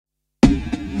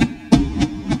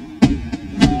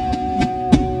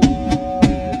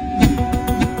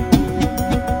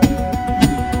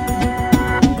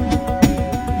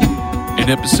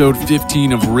episode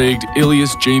 15 of Rigged,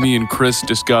 Ilias, Jamie, and Chris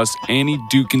discuss Annie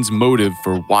Dookhan's motive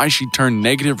for why she turned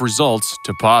negative results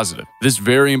to positive. This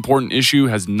very important issue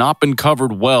has not been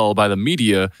covered well by the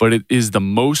media, but it is the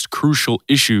most crucial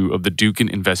issue of the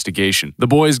Dookhan investigation. The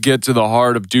boys get to the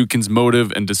heart of Dookhan's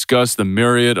motive and discuss the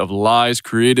myriad of lies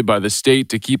created by the state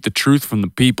to keep the truth from the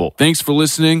people. Thanks for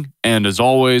listening, and as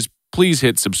always, please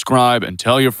hit subscribe and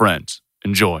tell your friends.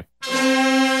 Enjoy.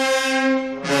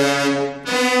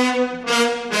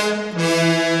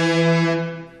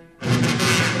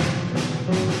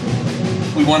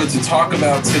 We wanted to talk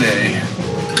about today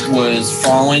was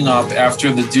following up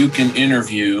after the Dookhan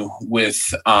interview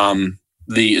with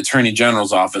the Attorney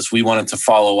General's office. We wanted to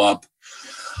follow up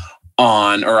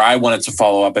I wanted to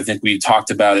follow up. I think we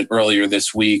talked about it earlier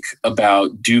this week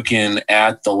about Dookhan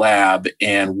at the lab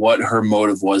and what her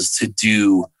motive was to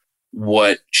do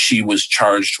what she was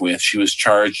charged with. She was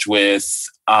charged with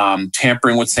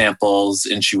tampering with samples,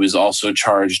 and she was also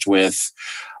charged with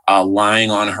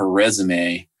lying on her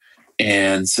resume.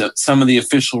 And so some of the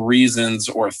official reasons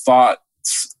or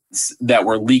thoughts that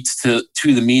were leaked to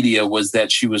the media was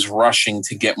that she was rushing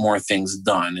to get more things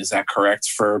done. Is that correct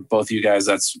for both of you guys?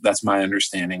 That's my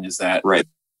understanding. Is that right?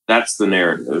 That's the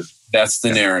narrative. That's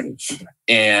the narrative.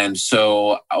 And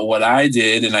so what I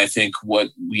did, and I think what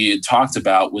we had talked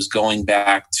about, was going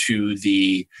back to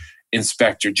the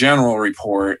Inspector General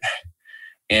report.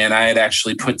 And I had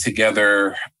actually put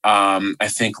together, I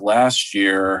think last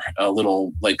year, a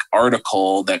little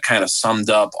article that kind of summed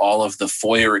up all of the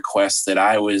FOIA requests that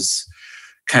I was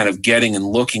kind of getting and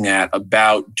looking at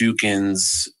about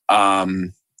Dookhan's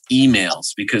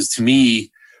emails. Because to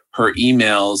me, her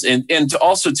emails, and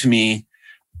also to me,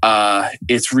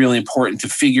 it's really important to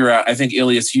figure out. I think,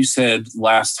 Ilias, you said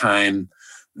last time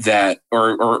that,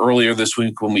 or earlier this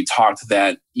week when we talked,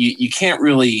 that you can't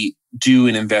really do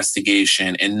an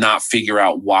investigation and not figure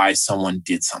out why someone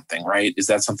did something, right? Is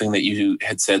that something that you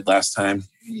had said last time?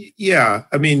 Yeah.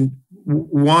 I mean,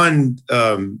 one,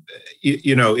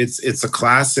 it's a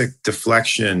classic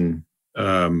deflection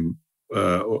or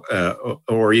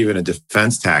even a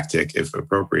defense tactic, if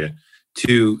appropriate,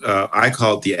 to, I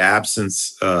call it the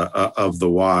absence of the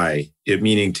why,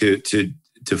 meaning to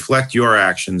deflect your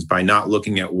actions by not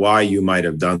looking at why you might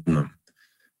have done them.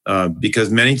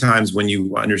 Because many times when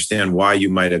you understand why you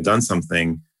might have done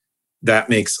something, that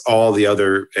makes all the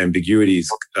other ambiguities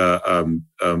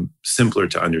simpler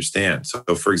to understand. So,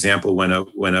 for example, when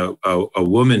a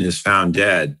woman is found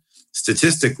dead,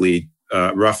 statistically,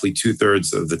 roughly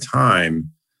 2/3 of the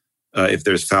time, if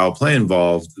there's foul play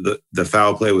involved, the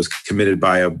foul play was committed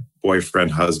by a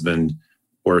boyfriend, husband,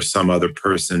 or some other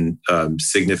person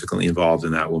significantly involved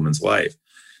in that woman's life.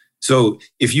 So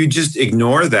if you just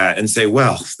ignore that and say,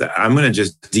 well, I'm going to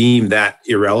just deem that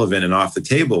irrelevant and off the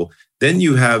table, then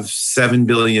you have 7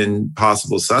 billion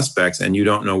possible suspects and you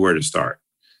don't know where to start.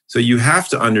 So you have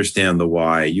to understand the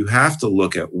why. You have to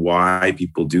look at why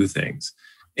people do things.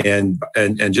 And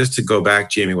just to go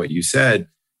back, Jamie, what you said,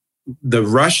 the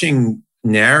rushing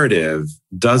narrative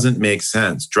doesn't make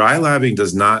sense. Dry labbing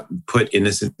does not put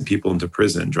innocent people into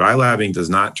prison. Dry labbing does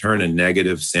not turn a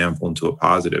negative sample into a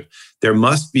positive. There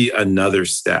must be another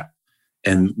step.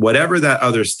 And whatever that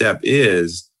other step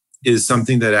is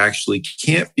something that actually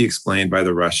can't be explained by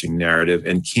the rushing narrative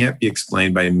and can't be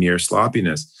explained by mere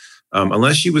sloppiness.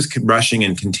 Unless she was rushing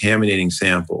and contaminating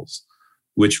samples,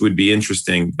 which would be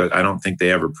interesting, but I don't think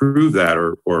they ever proved that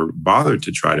or bothered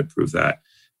to try to prove that.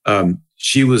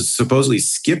 She was supposedly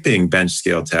skipping bench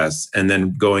scale tests and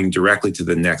then going directly to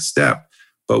the next step.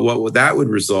 But what that would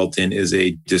result in is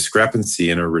a discrepancy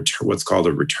in what's called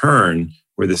a return,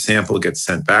 where the sample gets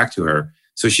sent back to her.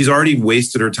 So she's already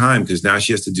wasted her time because now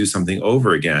she has to do something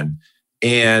over again.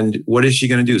 And what is she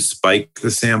going to do? Spike the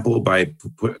sample by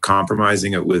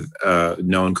compromising it with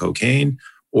known cocaine?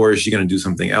 Or is she going to do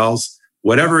something else?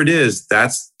 Whatever it is,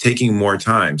 that's taking more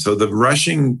time. So the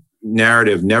rushing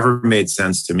narrative never made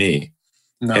sense to me.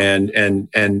 No.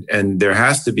 And there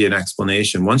has to be an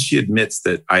explanation. Once she admits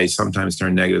that I sometimes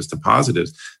turn negatives to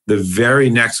positives, the very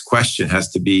next question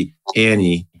has to be,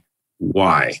 Annie,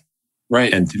 why?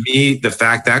 Right. And to me, the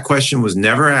fact that question was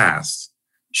never asked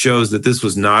shows that this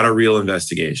was not a real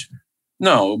investigation.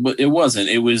 No, but it wasn't.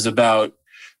 It was about,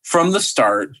 from the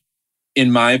start,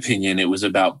 in my opinion, it was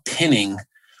about pinning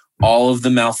all of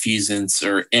the malfeasance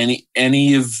or any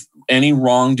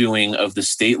wrongdoing of the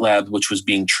state lab, which was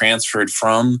being transferred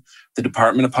from the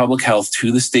Department of Public Health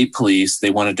to the state police.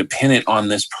 They wanted to pin it on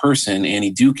this person,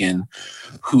 Annie Dookhan,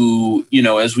 who,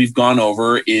 as we've gone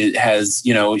over, it has,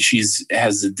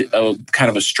 has a kind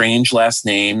of a strange last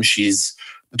name. She's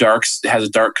dark, has a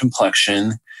dark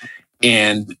complexion.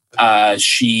 And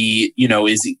she's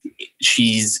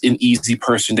an easy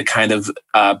person to kind of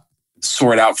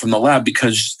sort out from the lab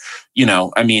because,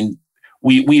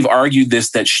 we've argued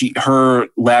this, that her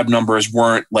lab numbers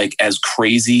weren't like as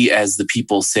crazy as the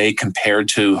people say compared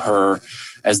to her,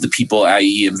 as the people,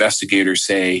 i.e. investigators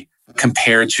say,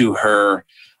 compared to her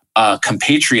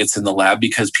compatriots in the lab,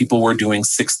 because people were doing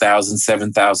 6,000,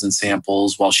 7,000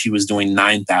 samples while she was doing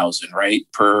 9,000, right?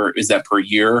 Is that per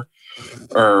year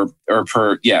or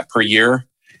per year?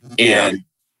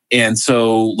 And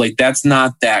so like, that's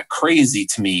not that crazy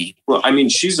to me. Well, I mean,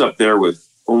 she's up there with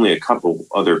only a couple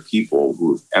other people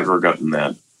who've ever gotten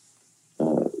that,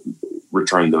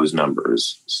 returned those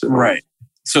numbers. So. Right.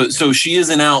 So she is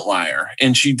an outlier,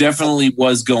 and she definitely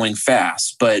was going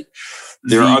fast, but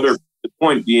the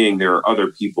point being, there are other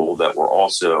people that were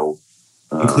also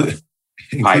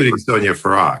including Sonia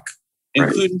Farag.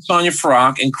 Including Sonia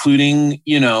Farag, including,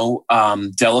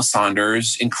 Della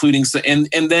Saunders, including, and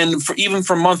then even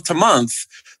from month to month,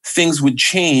 things would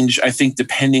change, I think,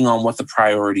 depending on what the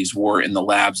priorities were in the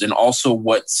labs and also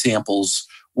what samples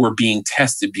were being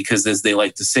tested, because as they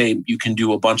like to say, you can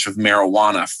do a bunch of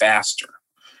marijuana faster,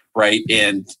 right?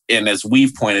 And as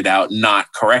we've pointed out,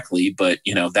 not correctly, but,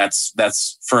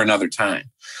 that's for another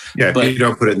time. Yeah, if you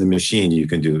don't put it in the machine, you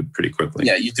can do it pretty quickly.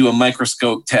 Yeah, you do a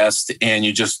microscope test and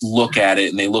you just look at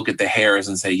it and they look at the hairs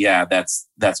and say, yeah, that's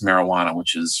marijuana,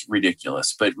 which is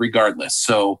ridiculous. But regardless,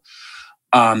 so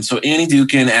Annie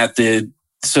Dookhan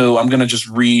so I'm going to just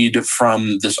read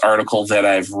from this article that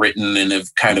I've written and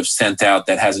have kind of sent out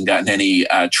that hasn't gotten any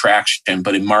traction.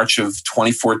 But in March of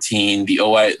 2014, the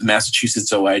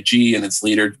Massachusetts OIG and its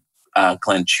leader,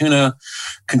 Glenn Tuna,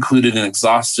 concluded an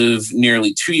exhaustive,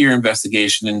 nearly 2-year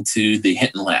investigation into the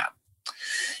Hinton lab.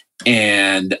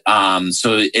 And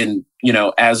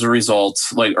as a result,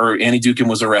 Annie Dookhan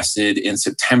was arrested in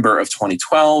September of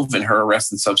 2012, and her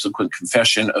arrest and subsequent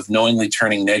confession of knowingly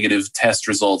turning negative test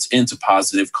results into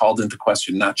positive called into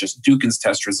question not just Dookhan's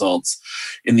test results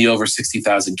in the over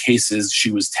 60,000 cases she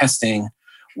was testing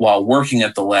while working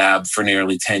at the lab for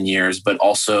nearly 10 years, but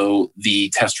also the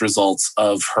test results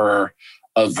of her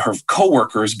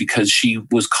coworkers, because she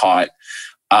was caught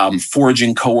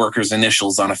forging coworkers'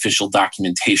 initials on official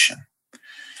documentation.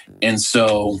 And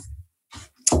so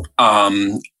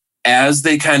as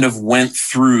they kind of went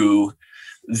through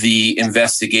the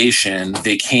investigation,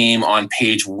 they came on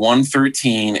page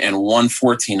 113 and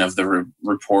 114 of the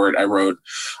report. I wrote,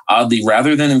 oddly,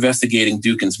 rather than investigating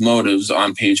Dookhan's motives,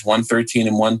 on page 113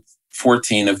 and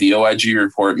 114 of the OIG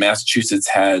report, Massachusetts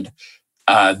had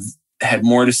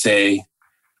more to say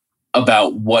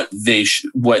about what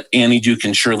Annie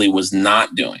Dookhan surely was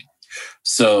not doing.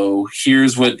 So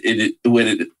here's what it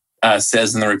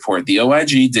says in the report. The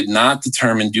OIG did not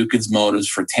determine Dookhan's motives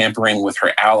for tampering with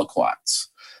her aliquots.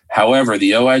 However,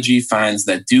 the OIG finds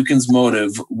that Dookhan's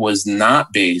motive was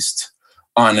not based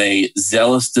on a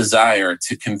zealous desire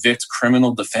to convict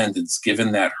criminal defendants,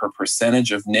 given that her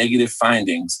percentage of negative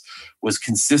findings was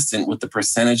consistent with the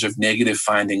percentage of negative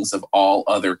findings of all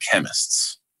other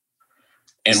chemists.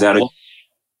 And is that a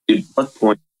good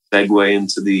point segue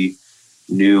into the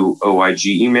new OIG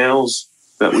emails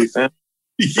that we found?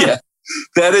 Yeah,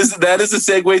 that is a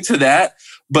segue to that.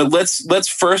 But let's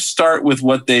first start with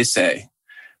what they say.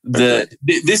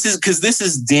 This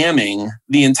is damning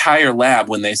the entire lab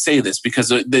when they say this, because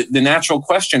the natural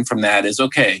question from that is,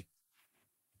 okay,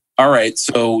 all right,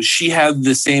 so she had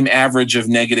the same average of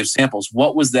negative samples.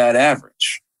 What was that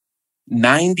average?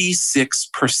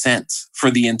 96% for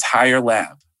the entire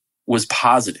lab was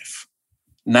positive.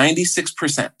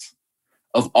 96%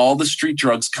 of all the street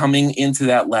drugs coming into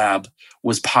that lab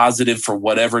was positive for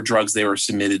whatever drugs they were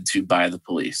submitted to by the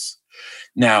police.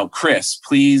 Now, Chris,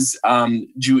 please, do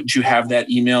you have that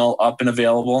email up and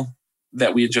available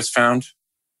that we had just found?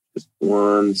 Just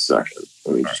 1 second.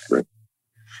 Let me just bring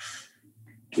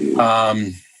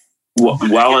it.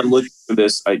 While I'm looking for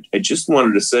this, I just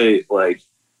wanted to say,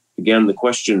 again, the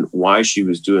question why she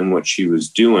was doing what she was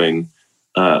doing,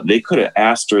 they could have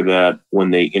asked her that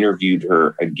when they interviewed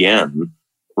her again,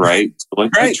 right?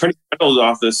 Right. The Attorney General's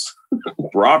office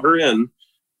brought her in,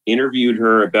 interviewed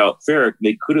her about Farag.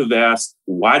 They could have asked,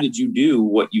 why did you do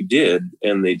what you did?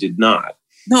 And they did not.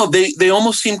 No, they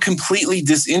almost seemed completely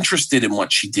disinterested in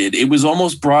what she did. It was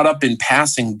almost brought up in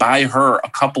passing by her a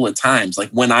couple of times, like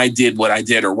when I did what I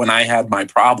did or when I had my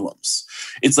problems.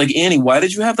 It's like, Annie, why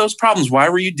did you have those problems? Why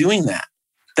were you doing that?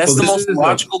 That's the most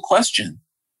logical question.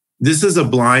 This is a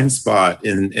blind spot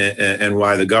in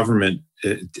why the government,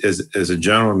 as a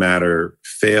general matter,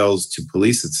 fails to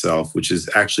police itself, which is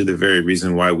actually the very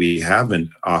reason why we have an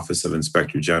Office of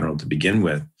Inspector General to begin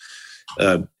with.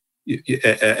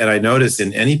 And I notice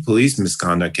in any police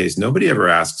misconduct case, nobody ever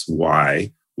asks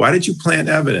why. Why did you plant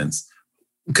evidence?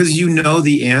 Because you know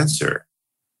the answer.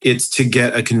 It's to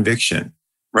get a conviction.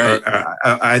 Right.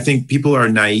 I think people are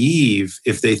naive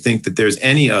if they think that there's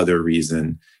any other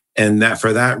reason. And that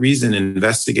for that reason,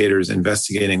 investigators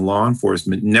investigating law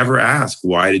enforcement never ask,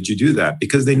 why did you do that?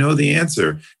 Because they know the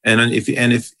answer. And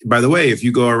if by the way, if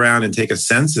you go around and take a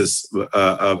census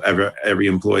of every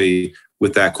employee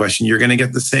with that question, you're going to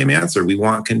get the same answer. We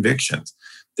want convictions.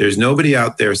 There's nobody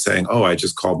out there saying, "Oh, I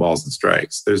just call balls and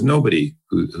strikes." There's nobody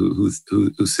who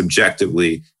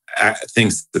subjectively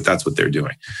thinks that that's what they're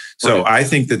doing. So I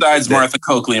think that besides Martha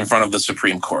Coakley in front of the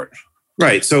Supreme Court,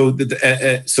 right? So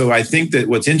I think that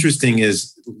what's interesting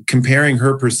is comparing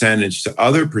her percentage to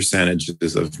other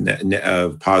percentages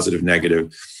of positive,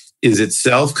 negative is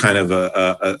itself kind of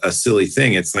a silly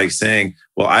thing. It's like saying,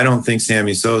 "Well, I don't think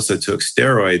Sammy Sosa took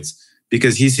steroids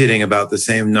because he's hitting about the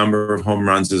same number of home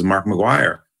runs as Mark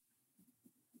McGwire."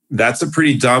 That's a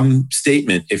pretty dumb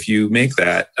statement if you make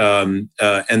that.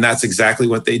 And that's exactly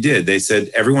what they did. They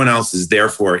said everyone else is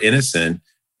therefore innocent,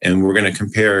 and we're going to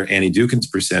compare Annie Dukin's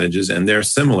percentages, and they're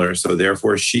similar. So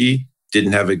therefore, she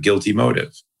didn't have a guilty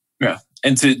motive. Yeah.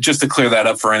 And just to clear that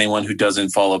up for anyone who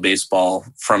doesn't follow baseball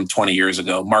from 20 years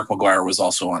ago, Mark McGwire was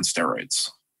also on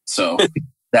steroids. So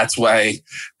that's why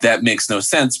that makes no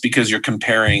sense, because you're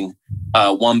comparing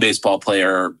one baseball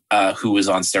player who was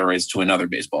on steroids to another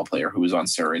baseball player who was on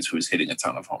steroids who was hitting a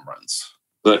ton of home runs.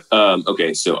 But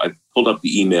okay, so I pulled up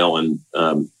the email, and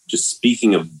just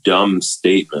speaking of dumb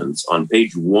statements, on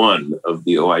page 1 of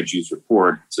the OIG's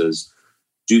report, it says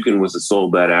Dukin was a sole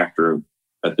bad actor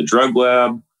at the drug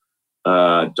lab. ...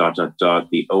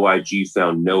 The OIG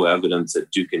found no evidence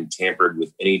that Dukin tampered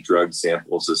with any drug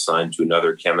samples assigned to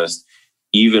another chemist,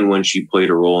 even when she played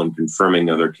a role in confirming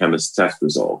other chemists' test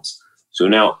results. So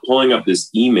now pulling up this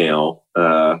email,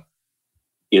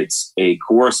 it's a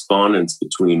correspondence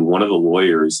between one of the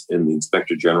lawyers in the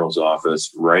Inspector General's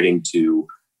office writing to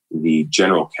the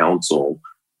General Counsel,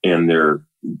 and they're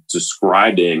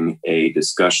describing a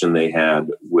discussion they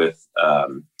had with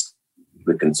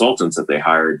the consultants that they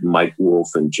hired, Mike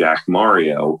Wolf and Jack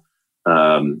Mario.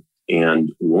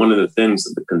 And one of the things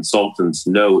that the consultants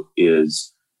note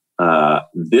is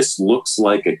this looks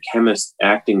like a chemist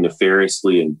acting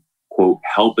nefariously and, quote,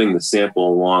 helping the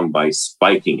sample along by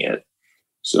spiking it.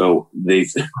 So they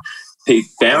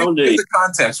found the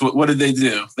context. What did they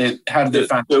do? How did they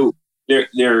find? So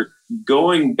they're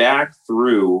going back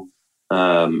through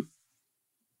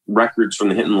records from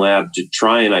the Hinton lab to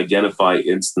try and identify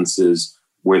instances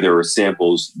where there were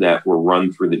samples that were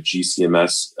run through the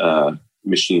GCMS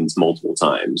machines multiple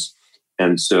times.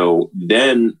 And so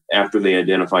then after they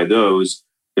identify those,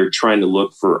 they're trying to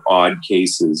look for odd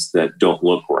cases that don't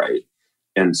look right.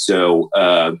 And so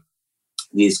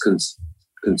these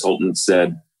consultants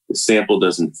said the sample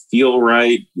doesn't feel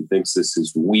right. He thinks this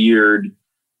is weird.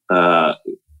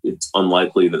 It's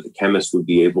unlikely that the chemist would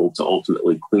be able to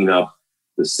ultimately clean up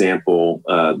the sample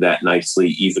that nicely,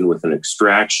 even with an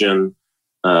extraction.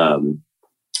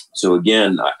 So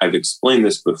again, I've explained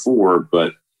this before,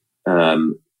 but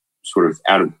sort of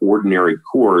out of ordinary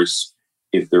course,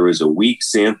 if there was a weak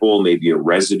sample, maybe a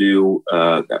residue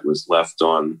that was left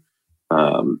on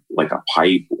like a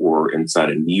pipe or inside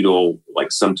a needle,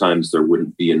 like sometimes there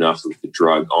wouldn't be enough of the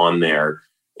drug on there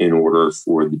in order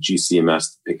for the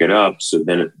GCMS to pick it up. So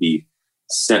then it'd be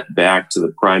sent back to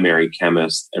the primary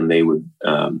chemist, and they would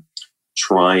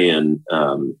try and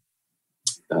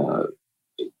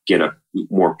get a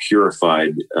more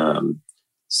purified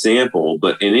sample.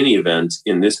 But in any event,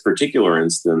 in this particular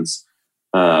instance,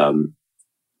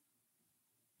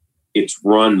 it's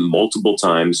run multiple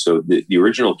times. So the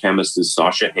original chemist is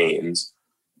Sasha Haynes.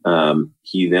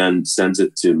 He then sends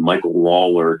it to Michael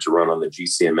Lawler to run on the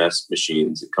GCMS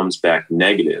machines. It comes back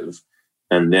negative.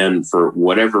 And then for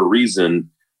whatever reason,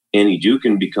 Annie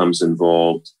Dukin becomes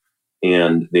involved,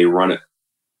 and they run it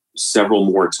several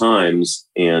more times.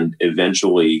 And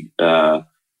eventually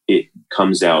it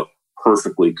comes out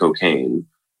perfectly cocaine.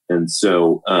 And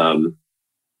so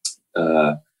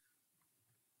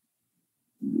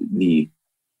the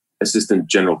assistant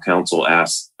general counsel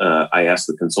asked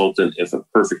the consultant if a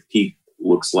perfect peak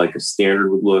looks like a standard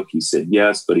would look. He said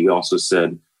yes, but he also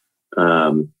said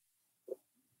that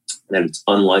it's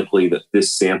unlikely that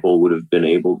this sample would have been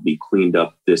able to be cleaned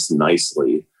up this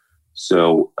nicely.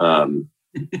 So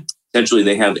essentially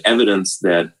they have evidence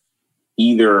that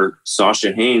either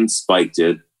Sasha Haynes spiked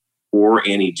it or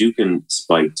Annie Dukin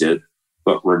spiked it.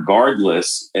 But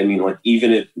regardless, I mean, like,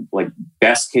 even if, like,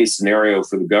 best case scenario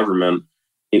for the government,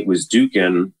 it was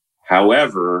Dukin.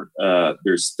 However,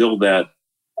 there's still that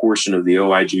portion of the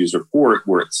OIG's report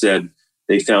where it said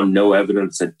they found no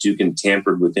evidence that Dukin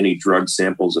tampered with any drug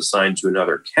samples assigned to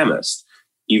another chemist,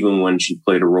 even when she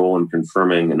played a role in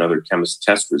confirming another chemist's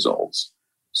test results.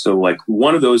 So like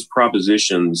one of those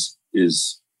propositions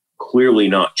is clearly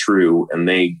not true, and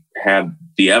they had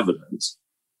the evidence.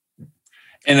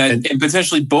 And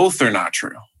potentially both are not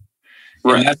true.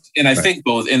 Right. And I think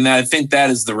both, and I think that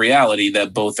is the reality,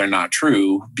 that both are not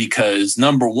true, because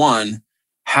number one,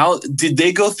 how did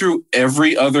they go through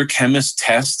every other chemist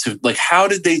test to, like, how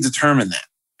did they determine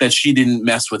that she didn't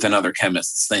mess with another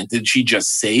chemist's thing? Did she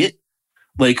just say it?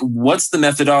 Like, what's the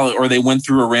methodology? Or they went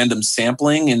through a random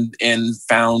sampling and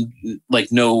found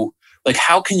no,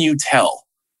 how can you tell,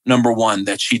 number one,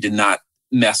 that she did not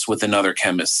mess with another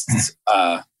chemist's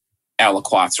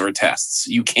aliquots or tests?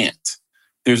 You can't.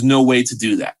 There's no way to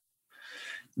do that.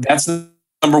 That's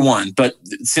number one. But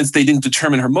since they didn't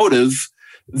determine her motive,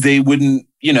 they wouldn't,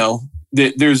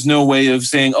 there's no way of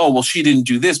saying, oh, well, she didn't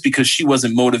do this because she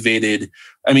wasn't motivated.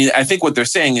 I mean, I think what they're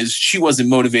saying is she wasn't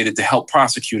motivated to help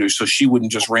prosecutors, so she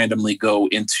wouldn't just randomly go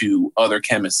into other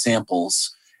chemist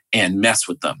samples and mess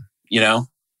with them,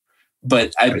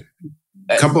 But a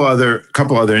couple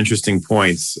other interesting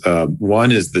points.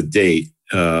 One is the date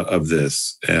of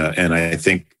this, and I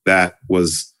think that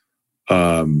was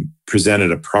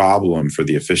presented a problem for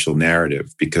the official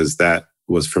narrative, because that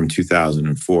was from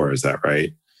 2004. Is that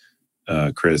right,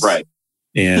 Chris? Right.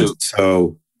 And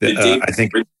so I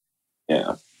think,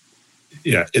 yeah,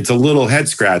 it's a little head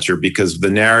scratcher, because the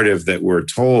narrative that we're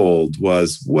told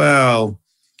was, well,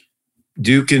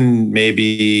 Dukin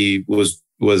maybe was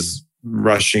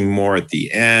rushing more at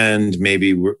the end.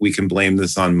 Maybe we can blame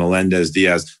this on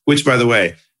Melendez-Diaz, which, by the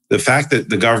way, the fact that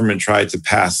the government tried to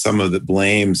pass some of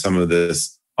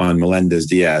this on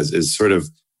Melendez-Diaz is sort of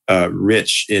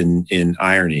rich in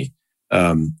irony,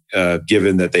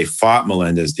 given that they fought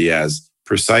Melendez-Diaz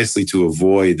precisely to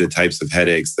avoid the types of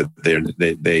headaches that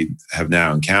they have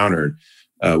now encountered,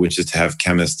 which is to have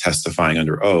chemists testifying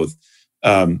under oath.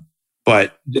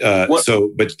 But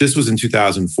this was in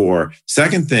 2004.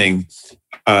 Second thing,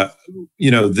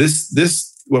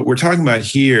 this what we're talking about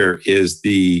here is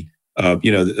a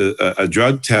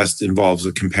drug test involves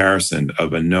a comparison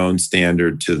of a known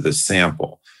standard to the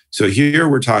sample. So here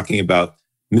we're talking about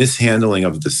mishandling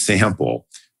of the sample.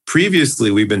 Previously,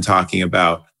 we've been talking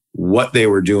about what they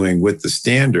were doing with the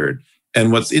standard.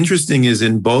 And what's interesting is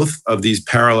in both of these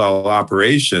parallel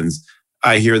operations,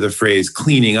 I hear the phrase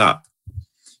cleaning up.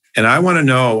 And I want to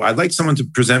know, I'd like someone to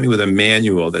present me with a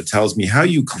manual that tells me how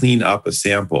you clean up a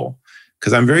sample,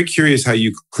 because I'm very curious how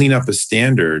you clean up a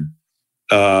standard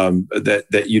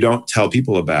that you don't tell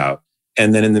people about.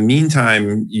 And then in the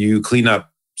meantime, you clean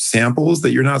up samples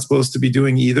that you're not supposed to be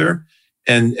doing either.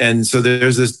 And so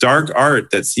there's this dark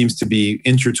art that seems to be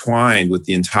intertwined with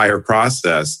the entire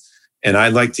process. And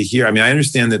I'd like to hear, I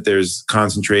understand that there's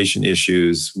concentration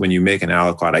issues when you make an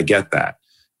aliquot. I get that.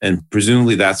 And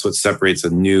presumably that's what separates a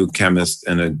new chemist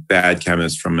and a bad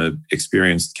chemist from an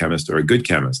experienced chemist or a good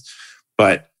chemist.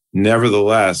 But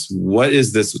nevertheless, what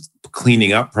is this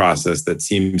cleaning up process that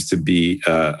seems to be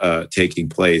taking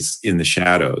place in the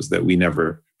shadows that we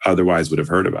never otherwise would have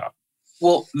heard about?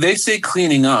 Well, they say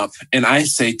cleaning up, and I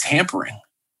say tampering.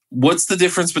 What's the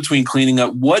difference between cleaning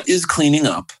up? What is cleaning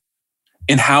up,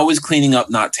 and how is cleaning up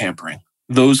not tampering?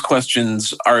 Those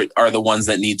questions are the ones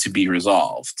that need to be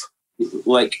resolved.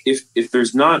 Like if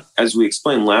there's not, as we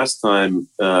explained last time,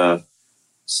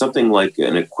 something like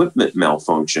an equipment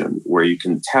malfunction where you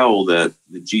can tell that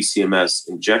the GCMS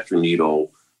injector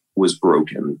needle was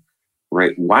broken,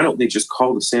 right? Why don't they just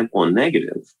call the sample a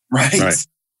negative? Right.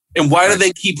 And why do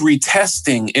they keep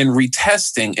retesting and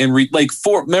retesting and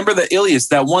remember the Ilias,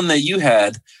 that one that you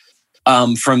had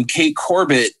from Kate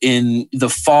Corbett in the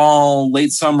fall,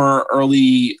 late summer,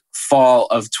 early fall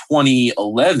of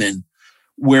 2011,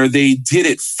 where they did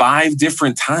it 5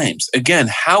 different times. Again,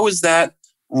 how is that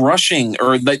rushing?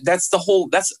 Or that's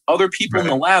other people in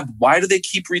the lab. Why do they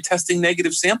keep retesting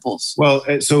negative samples? Well,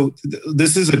 so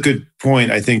this is a good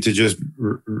point, I think, to just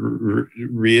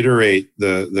reiterate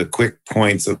the quick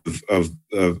points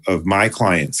of my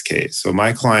client's case. So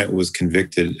my client was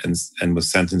convicted and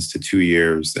was sentenced to 2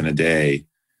 years and a day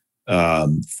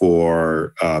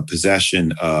for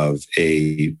possession of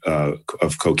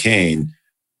cocaine,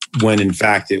 when in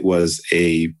fact it was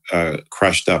a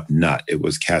crushed up nut. It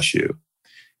was cashew.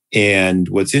 And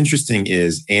what's interesting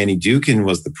is Annie Dukin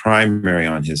was the primary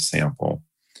on his sample,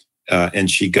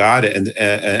 and she got it.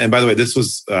 And by the way, this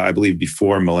was, I believe,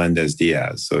 before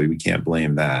Melendez-Diaz, so we can't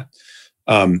blame that.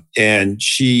 And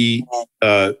she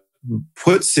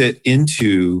puts it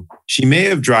into, she may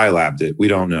have dry labbed it, we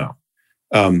don't know.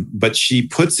 But she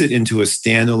puts it into a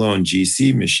standalone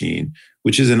GC machine,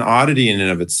 which is an oddity in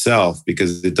and of itself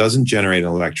because it doesn't generate an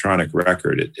electronic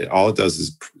record. All it does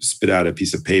is spit out a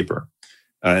piece of paper.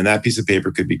 And that piece of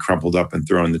paper could be crumpled up and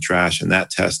thrown in the trash, and that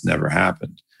test never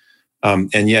happened.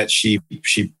 And yet she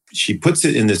puts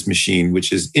it in this machine,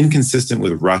 which is inconsistent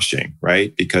with rushing,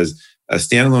 right? Because a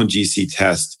standalone GC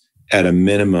test at a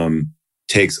minimum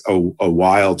takes a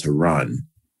while to run.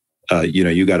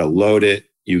 You got to load it,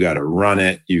 you got to run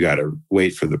it, you got to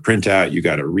wait for the printout, you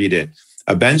got to read it.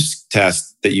 A bench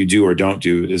test that you do or don't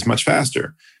do is much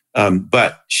faster.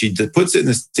 But she puts it in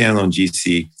the standalone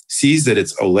GC, sees that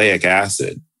it's oleic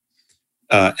acid,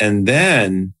 and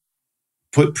then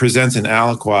presents an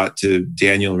aliquot to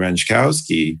Daniel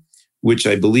Renzkowski, which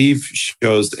I believe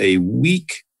shows a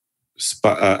weak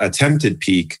attempted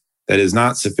peak that is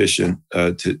not sufficient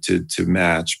to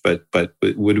match, but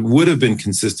would have been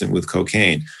consistent with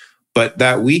cocaine. But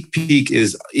that weak peak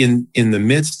is in the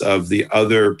midst of the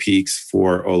other peaks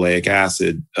for oleic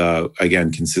acid,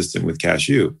 again, consistent with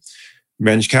cashew.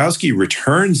 Renzkowski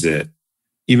returns it,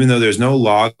 even though there's no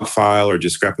log file or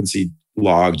discrepancy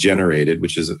log generated,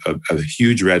 which is a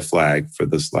huge red flag for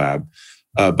this lab.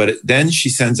 But then she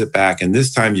sends it back, and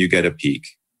this time you get a peak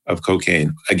of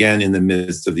cocaine, again, in the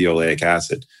midst of the oleic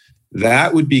acid.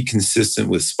 That would be consistent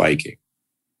with spiking.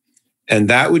 And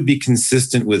that would be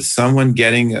consistent with someone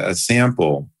getting a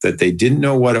sample that they didn't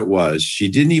know what it was. She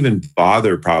didn't even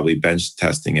bother probably bench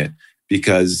testing it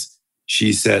because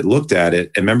she looked at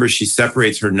it. And remember, she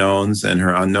separates her knowns and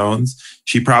her unknowns.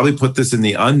 She probably put this in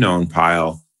the unknown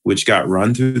pile, which got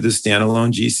run through the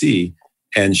standalone GC.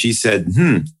 And she said,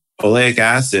 oleic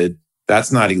acid,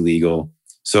 that's not illegal.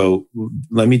 So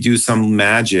let me do some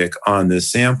magic on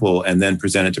this sample and then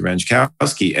present it to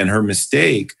Renzkowski. And her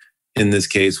mistake in this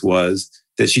case was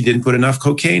that she didn't put enough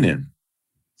cocaine in.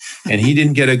 And he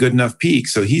didn't get a good enough peak.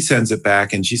 So he sends it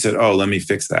back and she said, oh, let me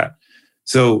fix that.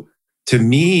 So to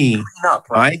me,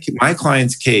 my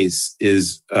client's case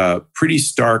is pretty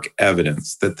stark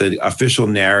evidence that the official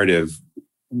narrative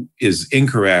is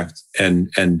incorrect and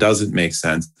doesn't make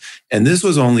sense. And this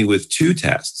was only with 2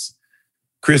 tests.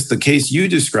 Chris, the case you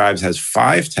described has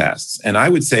 5 tests. And I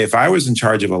would say if I was in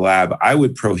charge of a lab, I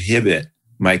would prohibit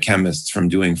my chemists from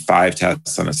doing 5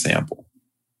 tests on a sample.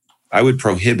 I would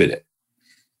prohibit it.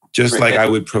 Just like I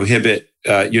would prohibit,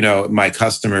 my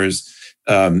customers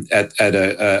at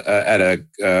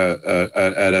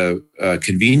a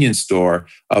convenience store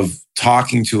of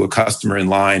talking to a customer in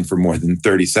line for more than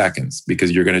 30 seconds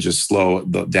because you're going to just slow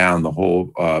down the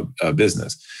whole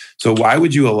business. So why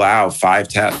would you allow 5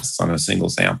 tests on a single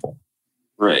sample?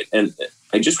 Right. And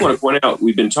I just want to point out,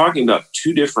 we've been talking about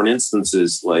 2 different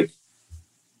instances, like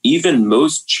even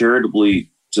most charitably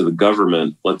to the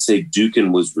government, let's say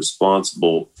Dukin was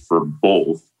responsible for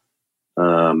both.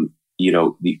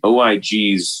 The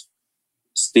OIG's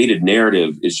stated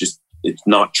narrative is just, it's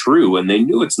not true. And they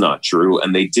knew it's not true.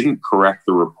 And they didn't correct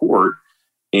the report.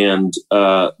 And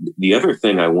the other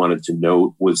thing I wanted to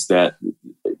note was that,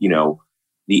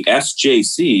 the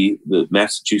SJC, the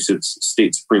Massachusetts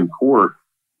State Supreme Court,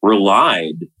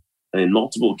 relied in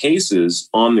multiple cases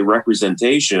on the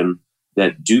representation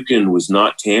that Dukin was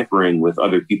not tampering with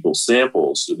other people's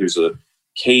samples. So there's a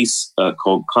case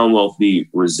called Commonwealth v.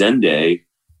 Resende,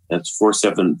 that's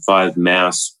 475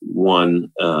 Mass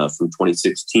 1 from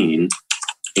 2016.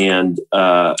 And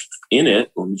in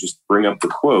it, let me just bring up the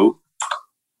quote.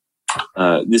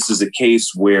 This is a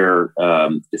case where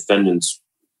defendants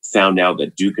found out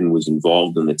that Dukin was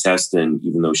involved in the testing,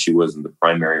 even though she wasn't the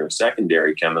primary or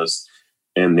secondary chemist.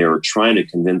 And they were trying to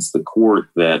convince the court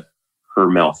that her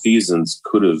malfeasance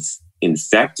could have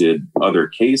infected other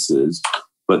cases.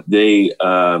 But they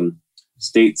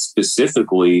state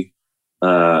specifically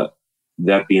that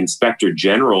the inspector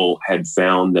general had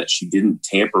found that she didn't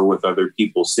tamper with other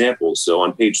people's samples. So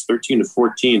on page 13 to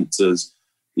 14, it says,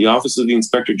 the Office of the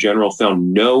Inspector General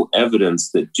found no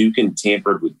evidence that Dukin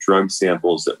tampered with drug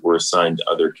samples that were assigned to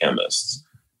other chemists.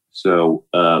 So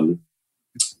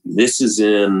this is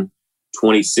in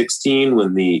 2016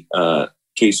 when the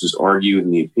case was argued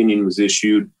and the opinion was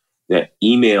issued. That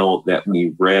email that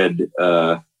we read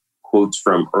quotes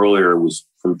from earlier was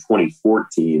from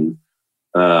 2014.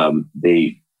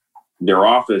 Their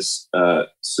office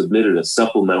submitted a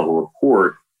supplemental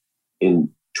report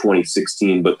in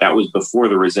 2016, but that was before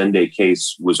the Resende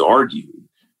case was argued.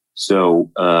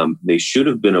 So they should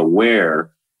have been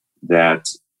aware that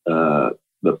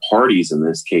the parties in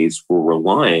this case were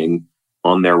relying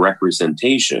on their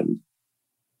representation,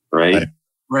 right?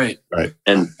 Right.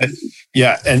 And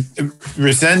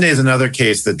Resende is another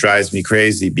case that drives me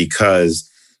crazy because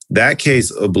That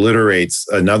case obliterates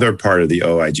another part of the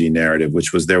OIG narrative,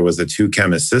 which was there was a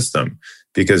two-chemist system.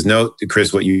 Because note,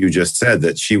 Chris, what you just said,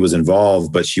 that she was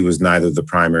involved, but she was neither the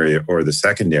primary or the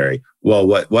secondary. Well,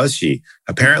 what was she?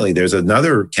 Apparently, there's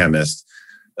another chemist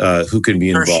who can be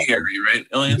involved. Tertiary, right,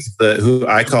 Ilias? Who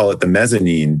I call it the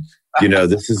mezzanine.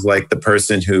 This is like the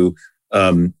person who,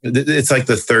 it's like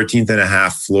the 13th and a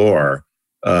half floor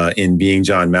in Being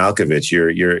John Malkovich.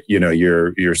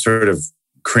 You're sort of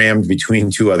crammed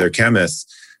between two other chemists.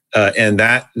 And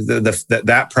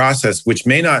that process, which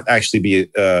may not actually be,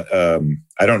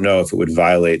 I don't know if it would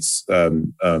violate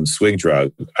swig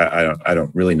drug. I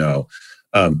don't really know.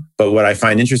 But what I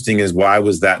find interesting is why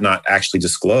was that not actually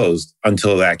disclosed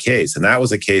until that case? And that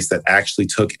was a case that actually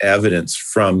took evidence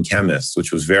from chemists,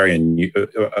 which was very,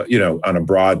 on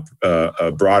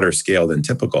a broader scale than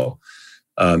typical.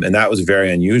 And that was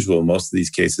very unusual. Most of these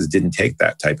cases didn't take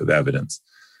that type of evidence.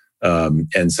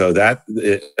 And so that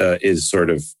is sort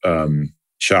of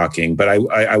shocking. But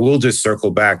I will just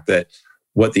circle back that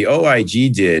what the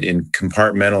OIG did in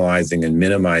compartmentalizing and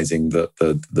minimizing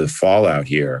the fallout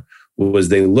here was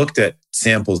they looked at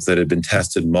samples that had been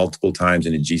tested multiple times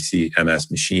in a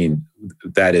GCMS machine.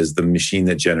 That is the machine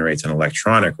that generates an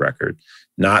electronic record,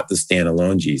 not the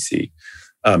standalone GC.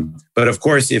 But of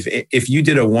course, if you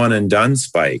did a one and done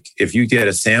spike, if you get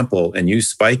a sample and you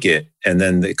spike it and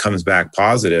then it comes back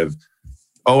positive,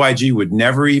 OIG would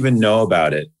never even know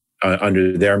about it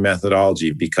under their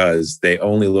methodology because they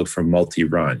only look for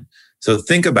multi-run. So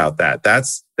think about that.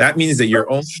 That means that you're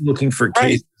only looking for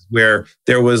cases where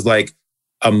there was like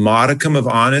a modicum of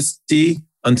honesty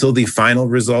until the final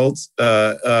results,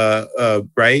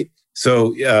 right?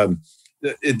 So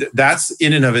that's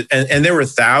in and of it. And there were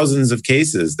thousands of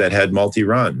cases that had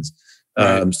multi-runs.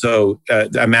 So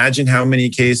imagine how many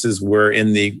cases were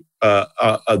in the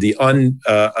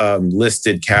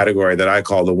unlisted category that I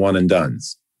call the one and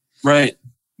dones. Right.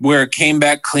 Where it came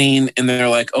back clean and they're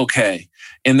like, okay.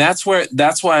 And that's why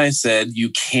I said you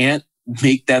can't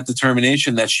make that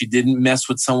determination that she didn't mess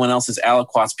with someone else's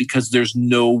aliquots because there's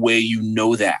no way you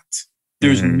know that.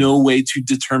 There's no way to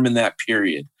determine that,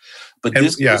 period. But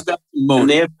this goes back to motive. And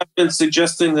they have been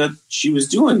suggesting that she was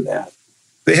doing that.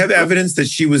 They have evidence that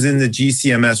she was in the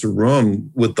GCMS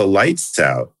room with the lights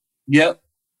out. Yep.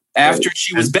 After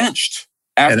she was benched.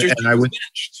 Benched.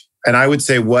 And I would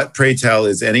say, what, pray tell,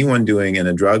 is anyone doing in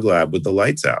a drug lab with the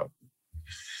lights out?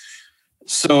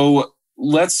 So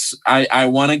I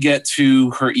want to get to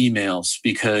her emails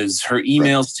because her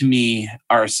emails to me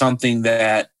are something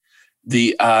that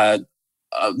the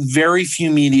very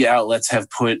few media outlets have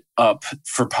put up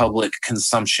for public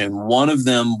consumption. One of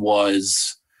them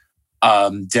was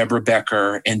Deborah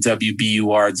Becker, and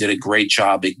WBUR did a great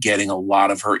job at getting a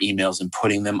lot of her emails and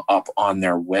putting them up on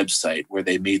their website, where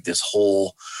they made this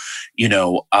whole,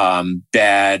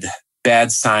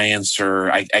 bad science,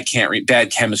 or I can't read,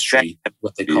 bad chemistry,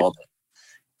 what they called it.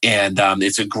 And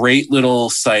it's a great little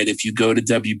site. If you go to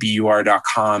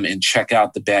WBUR.com and check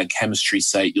out the bad chemistry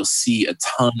site, you'll see a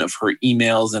ton of her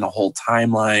emails and a whole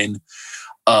timeline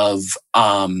of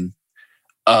her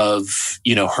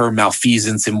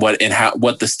malfeasance and what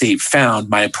the state found.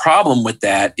 My problem with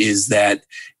that is that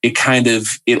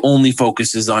it only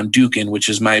focuses on Dukin, which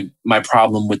is my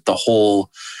problem with the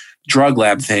whole drug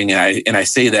lab thing. And I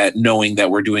say that knowing that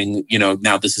we're doing,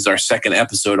 now this is our second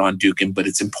episode on Dukin, but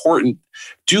it's important.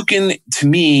 Dukin, to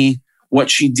me, what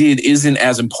she did isn't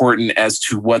as important as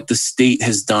to what the state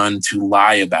has done to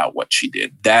lie about what she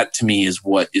did. That to me is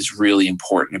what is really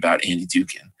important about Annie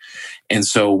Dookhan. And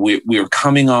so we were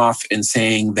coming off and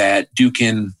saying that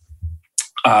Dukin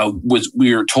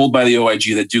we were told by the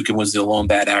OIG that Dukin was the lone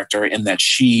bad actor and that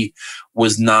she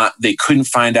was not, they couldn't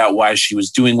find out why she was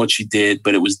doing what she did,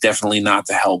 but it was definitely not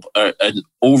to help. An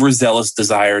overzealous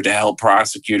desire to help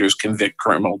prosecutors convict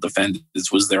criminal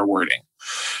defendants was their wording.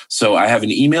 So I have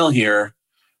an email here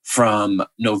from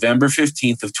November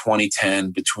 15th of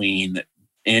 2010 between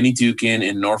Annie Dookhan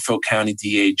and Norfolk County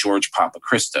DA George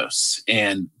Papachristos.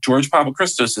 And George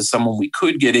Papachristos is someone we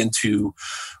could get into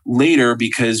later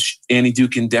because Annie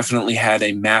Dookhan definitely had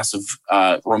a massive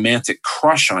romantic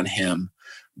crush on him.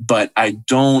 But I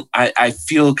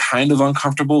feel kind of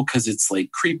uncomfortable because it's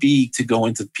like creepy to go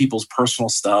into people's personal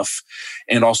stuff.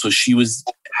 And also she was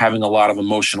having a lot of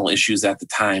emotional issues at the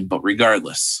time. But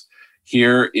regardless,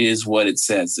 here is what it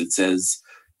says. It says,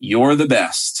 "You're the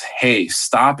best. Hey,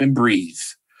 stop and breathe.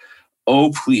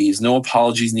 Oh, please, no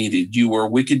apologies needed. You were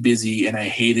wicked busy and I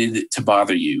hated to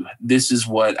bother you. This is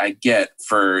what I get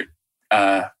for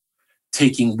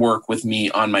taking work with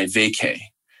me on my vacay.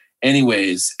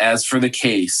 Anyways, as for the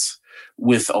case,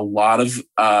 with a lot of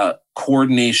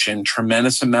coordination,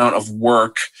 tremendous amount of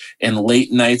work, and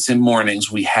late nights and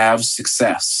mornings, we have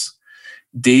success.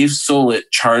 Dave Solit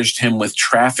charged him with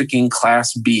trafficking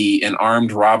Class B and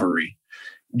armed robbery.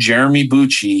 Jeremy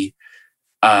Bucci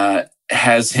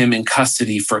has him in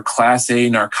custody for Class A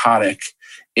narcotic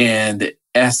and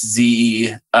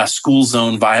SZ school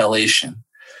zone violation.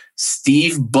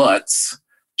 Steve Butts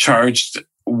charged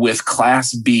with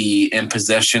Class B and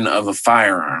possession of a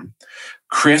firearm.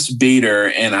 Chris Bader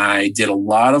and I did a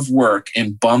lot of work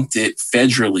and bumped it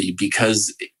federally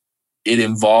because it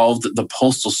involved the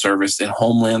Postal Service and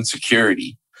Homeland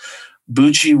Security.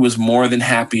 Bucci was more than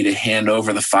happy to hand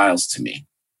over the files to me.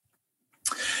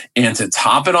 And to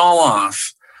top it all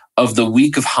off, of the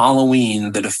week of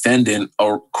Halloween, the defendant,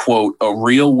 or quote, a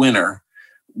real winner,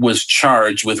 was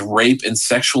charged with rape and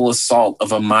sexual assault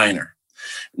of a minor.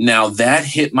 Now that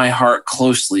hit my heart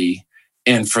closely,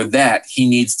 and for that, he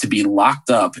needs to be locked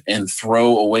up and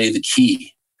throw away the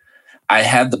key. I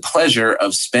had the pleasure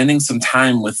of spending some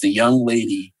time with the young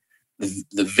lady,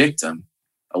 the victim,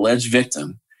 alleged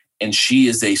victim, and she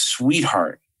is a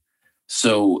sweetheart.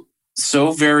 So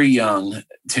very young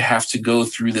to have to go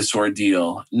through this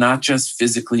ordeal, not just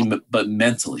physically, but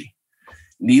mentally.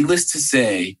 Needless to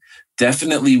say,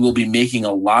 definitely will be making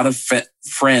a lot of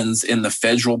friends in the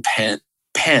federal pen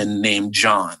named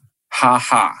John. Ha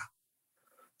ha.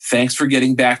 Thanks for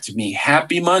getting back to me.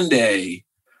 Happy Monday.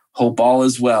 Hope all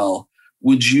is well.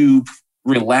 Would you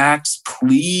relax,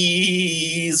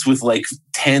 please, with like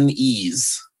 10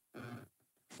 E's?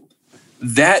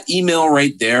 That email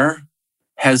right there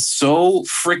has so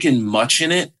freaking much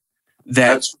in it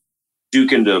that's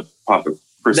Duke into Papa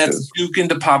Christos. That's Duke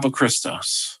into Papa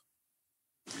Christos.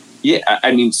 Yeah,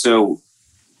 I mean, so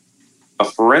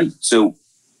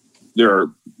there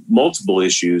are multiple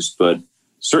issues, but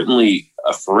certainly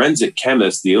a forensic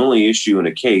chemist, the only issue in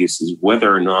a case is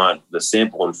whether or not the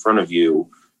sample in front of you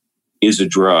is a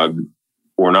drug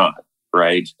or not,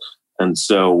 right? And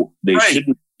so they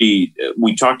shouldn't be,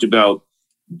 we talked about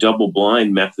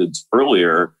double-blind methods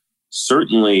earlier.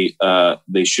 Certainly,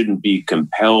 they shouldn't be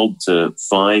compelled to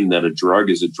find that a drug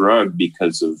is a drug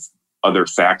because of other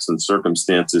facts and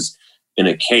circumstances in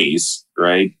a case,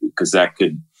 right? Because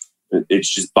it's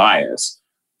just bias.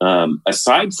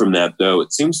 Aside from that, though,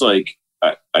 it seems like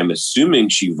I'm assuming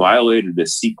she violated a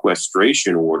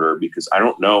sequestration order, because I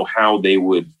don't know how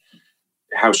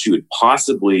she would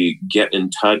possibly get in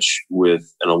touch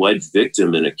with an alleged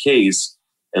victim in a case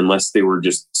unless they were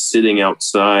just sitting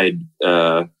outside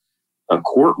a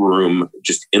courtroom,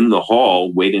 just in the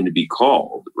hall, waiting to be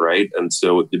called, right? And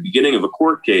so at the beginning of a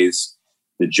court case,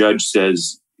 the judge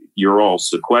says, you're all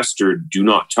sequestered, do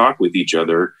not talk with each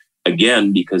other,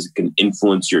 again, because it can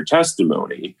influence your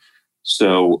testimony.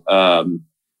 So,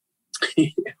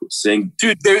 saying,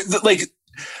 dude, like,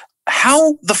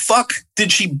 how the fuck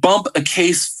did she bump a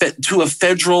case to a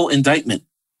federal indictment?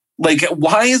 Like,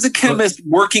 why is a chemist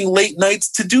working late nights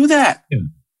to do that? Yeah.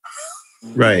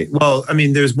 Right. Well, I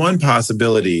mean, there's one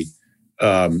possibility,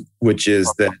 which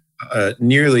is that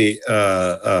nearly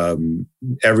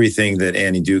everything that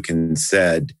Annie Dookhan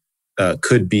said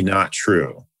could be not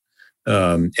true.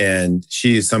 And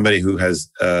she is somebody who has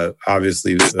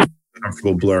obviously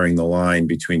comfortable blurring the line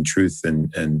between truth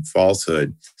and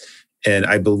falsehood. And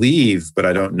I believe, but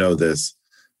I don't know this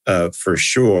for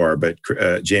sure, but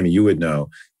Jamie, you would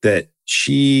know, that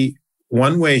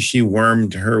one way she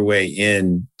wormed her way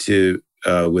in to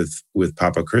with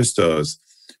Papa Christos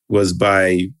was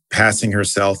by passing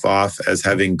herself off as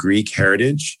having Greek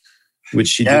heritage, which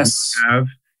she didn't have.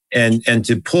 And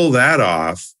to pull that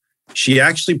off, she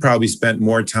actually probably spent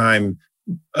more time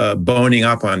boning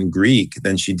up on Greek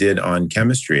than she did on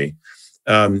chemistry.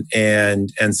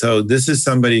 And so this is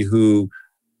somebody who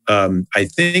I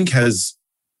think has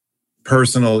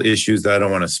personal issues that I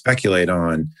don't want to speculate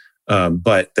on,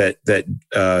 but that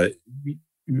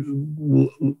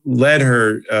led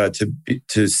her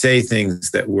to say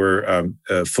things that were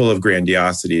full of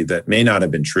grandiosity that may not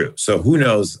have been true. So who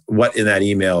knows what in that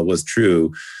email was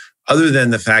true, other than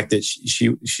the fact that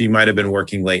she might have been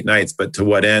working late nights, but to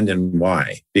what end and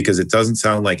why? Because it doesn't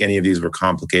sound like any of these were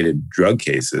complicated drug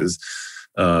cases,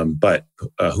 but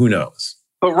who knows?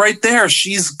 But right there,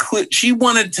 she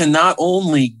wanted to not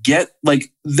only get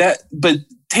like that, but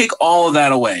take all of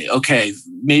that away. Okay,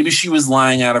 maybe she was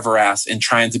lying out of her ass and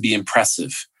trying to be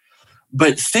impressive.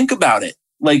 But think about it.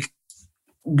 Like,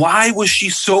 why was she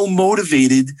so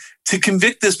motivated to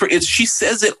convict this person? She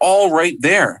says it all right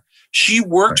there. She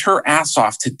worked her ass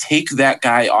off to take that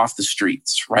guy off the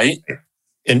streets, right?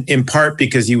 In part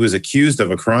because he was accused of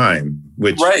a crime,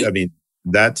 which, I mean,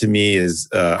 that to me is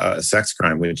a sex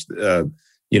crime, which,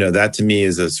 that to me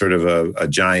is a sort of a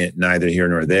giant neither here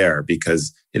nor there,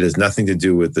 because it has nothing to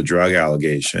do with the drug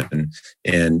allegation.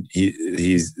 And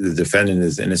the defendant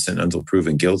is innocent until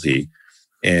proven guilty.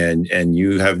 And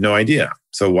you have no idea.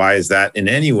 So why is that in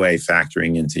any way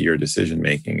factoring into your decision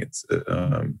making? It's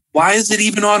why is it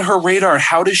even on her radar?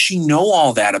 How does she know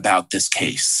all that about this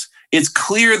case? It's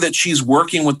clear that she's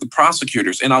working with the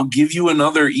prosecutors. And I'll give you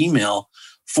another email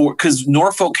because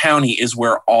Norfolk County is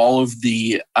where all of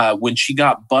the when she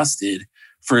got busted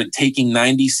for taking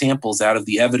 90 samples out of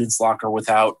the evidence locker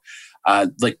without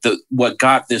what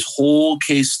got this whole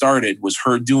case started was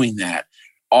her doing that.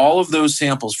 All of those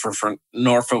samples for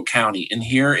Norfolk County. And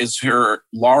here is her,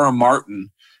 Laura Martin,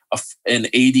 an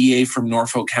ADA from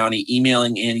Norfolk County,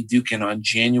 emailing Annie Dookhan on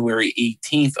January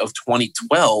 18th of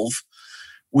 2012,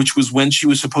 which was when she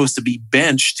was supposed to be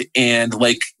benched and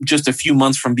just a few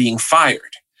months from being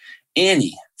fired.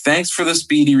 Annie, thanks for the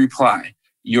speedy reply.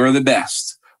 You're the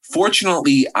best.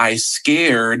 Fortunately, I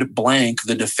scared blank,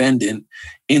 the defendant,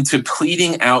 into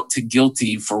pleading out to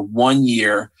guilty for 1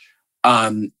 year.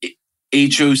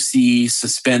 HOC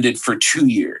suspended for 2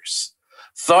 years.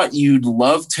 Thought you'd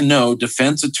love to know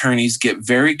defense attorneys get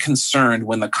very concerned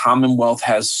when the Commonwealth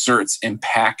has certs in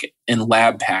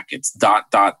lab packets, ...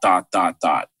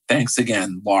 Thanks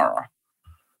again, Laura.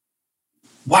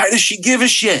 Why does she give a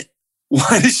shit?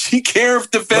 Why does she care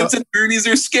if defense attorneys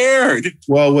are scared?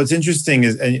 Well, what's interesting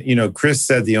is, Chris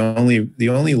said the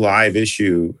only live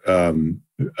issue, there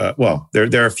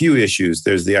are a few issues.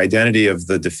 There's the identity of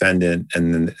the defendant,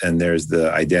 and there's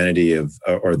the identity of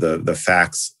or the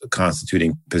facts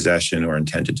constituting possession or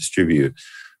intent to distribute.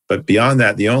 But beyond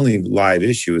that, the only live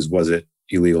issue is, was it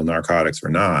illegal narcotics or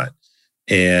not?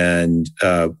 And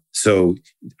so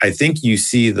I think you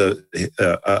see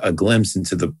a glimpse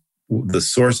into the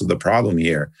source of the problem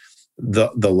here.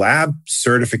 The lab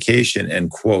certification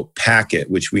and quote packet,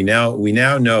 which we now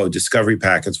know discovery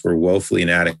packets were woefully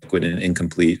inadequate and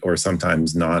incomplete, or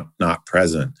sometimes not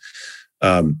present.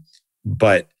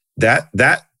 But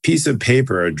that piece of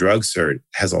paper, a drug cert,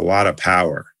 has a lot of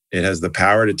power. It has the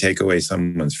power to take away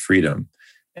someone's freedom.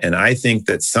 And I think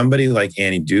that somebody like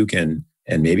Annie Dookhan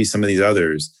and maybe some of these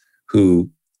others who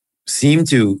seem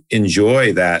to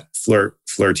enjoy that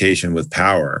flirtation with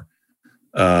power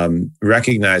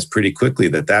recognize pretty quickly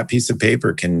that piece of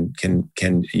paper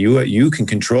you can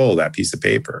control that piece of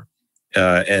paper,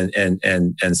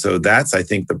 and so that's, I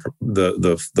think,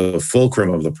 the fulcrum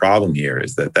of the problem here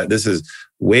is that this is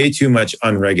way too much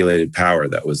unregulated power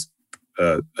that was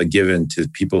given to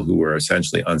people who were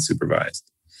essentially unsupervised.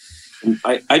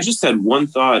 I just had one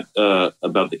thought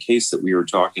about the case that we were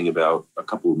talking about a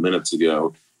couple of minutes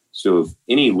ago. So if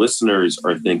any listeners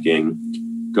are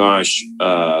thinking, gosh,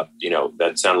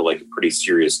 that sounded like a pretty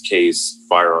serious case,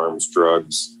 firearms,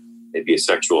 drugs, maybe a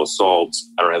sexual assault,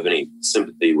 I don't have any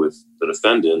sympathy with the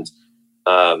defendant.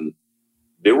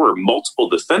 There were multiple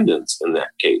defendants in that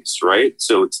case, right?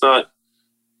 So it's not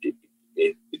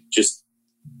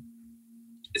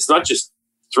just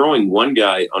throwing one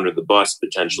guy under the bus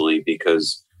potentially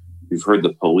because we've heard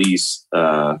the police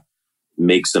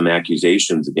make some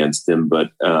accusations against him,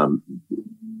 but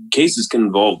cases can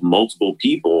involve multiple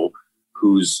people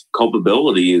whose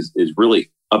culpability is really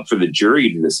up for the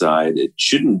jury to decide. It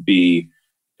shouldn't be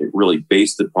really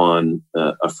based upon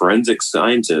a forensic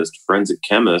scientist, forensic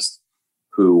chemist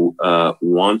who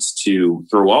wants to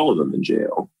throw all of them in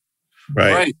jail.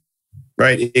 Right.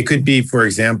 It could be, for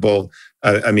example,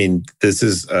 this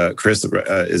is, Chris,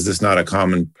 is this not a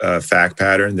common fact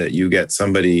pattern that you get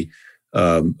somebody,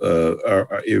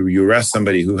 you arrest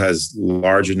somebody who has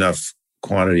large enough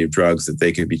quantity of drugs that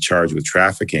they could be charged with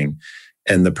trafficking,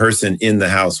 and the person in the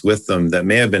house with them that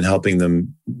may have been helping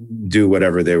them do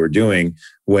whatever they were doing,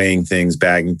 weighing things,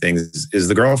 bagging things, is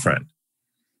the girlfriend.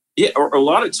 Yeah, or a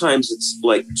lot of times it's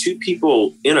like two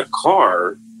people in a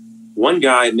car. One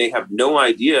guy may have no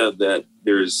idea that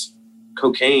there's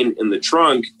cocaine in the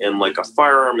trunk and like a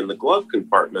firearm in the glove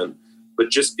compartment,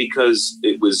 but just because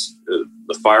it was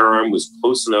the firearm was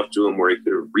close enough to him where he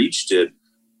could have reached it,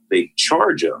 they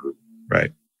charge him.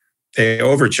 Right. They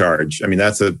overcharge.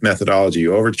 That's a methodology.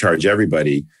 You overcharge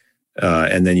everybody,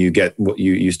 and then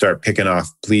you start picking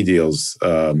off plea deals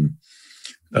one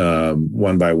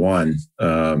by one.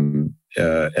 And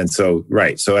so,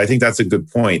 right. So I think that's a good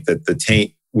point, that the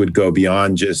taint would go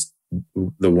beyond just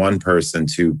the one person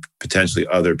to potentially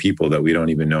other people that we don't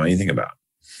even know anything about.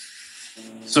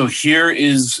 So here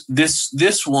is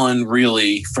this one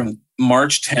really from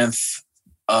March 10th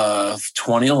of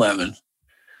 2011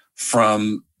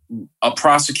 from a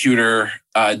prosecutor,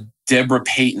 Deborah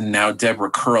Payton, now Deborah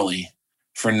Curley,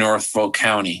 for Norfolk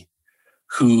County,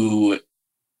 who,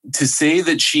 to say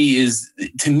that she is,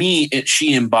 to me,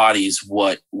 she embodies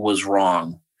what was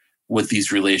wrong with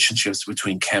these relationships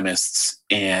between chemists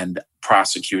and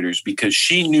prosecutors, because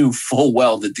she knew full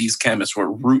well that these chemists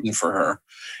were rooting for her,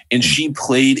 and she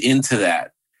played into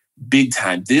that big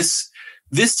time. This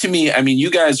to me, I mean, you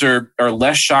guys are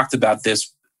less shocked about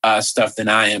this stuff than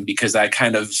I am, because I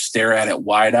kind of stare at it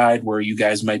wide-eyed, where you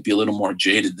guys might be a little more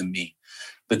jaded than me.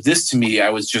 But this, to me, I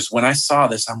was just, when I saw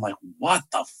this, I'm like, what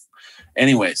the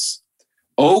anyways,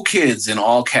 "Oh kids," in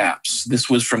all caps. This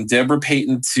was from Deborah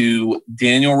Payton to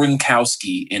Daniel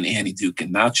Rinkowski and Annie Dookhan.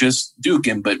 Not just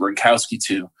Dookhan, but Rinkowski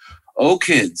too. "Oh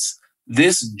kids,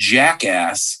 this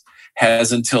jackass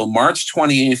has until March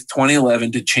 28th,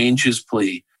 2011 to change his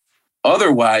plea.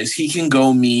 Otherwise, he can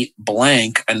go meet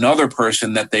blank, another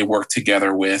person that they work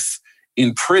together with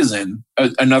in prison,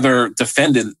 another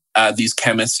defendant these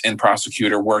chemists and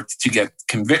prosecutor worked to get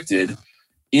convicted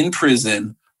in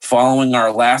prison following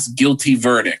our last guilty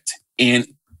verdict," in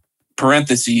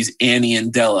parentheses, Annie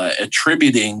and Della,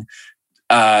 attributing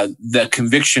the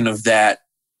conviction of that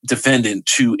defendant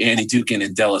to Annie Dookhan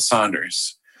and Della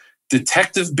Saunders.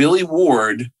 "Detective Billy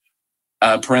Ward,"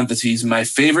 parentheses, "my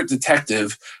favorite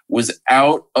detective, was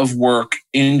out of work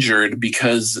injured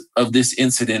because of this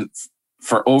incident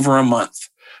for over a month.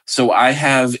 So I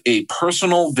have a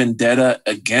personal vendetta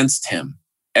against him,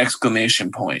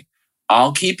 exclamation point.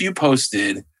 I'll keep you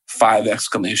posted, 5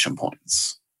 exclamation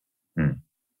points."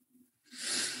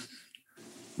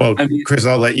 Well, I mean, Chris,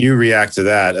 I'll let you react to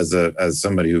that as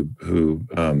somebody who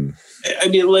I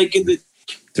mean, like, the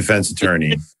defense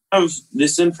attorney, of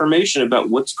this information about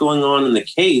what's going on in the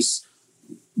case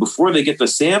before they get the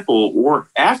sample or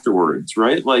afterwards,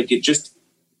 right? Like, it just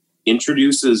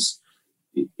introduces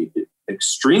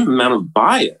extreme amount of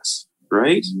bias,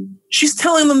 right? She's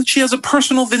telling them that she has a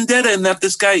personal vendetta and that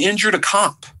this guy injured a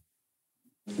cop.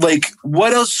 Like,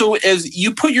 what else? So as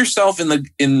you put yourself in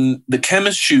the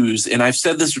chemist's shoes, and I've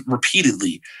said this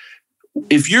repeatedly,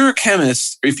 if you're a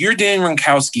chemist, if you're Dan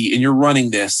Rinkowski and you're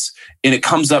running this and it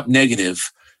comes up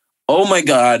negative, oh my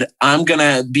God, I'm going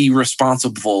to be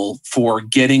responsible for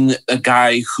getting a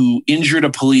guy who injured a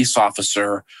police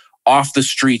officer off the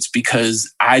streets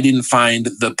because I didn't find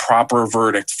the proper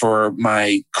verdict for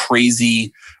my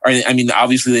crazy, I mean,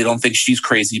 obviously they don't think she's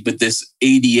crazy, but this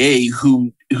ADA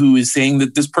who is saying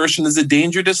that this person is a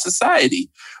danger to society.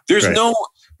 There's right. No,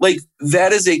 like,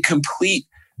 that is a complete,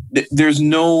 there's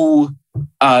no,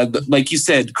 like you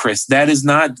said, Chris,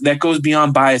 that goes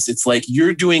beyond bias. It's like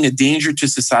you're doing a danger to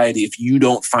society if you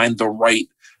don't find the right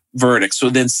verdict. So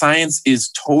then science is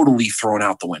totally thrown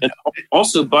out the window. And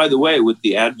also, by the way, with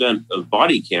the advent of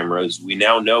body cameras, we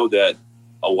now know that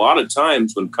a lot of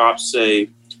times when cops say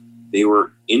they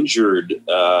were injured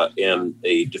and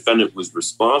a defendant was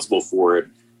responsible for it,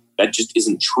 that just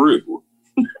isn't true.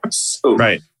 So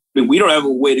right. I mean, we don't have a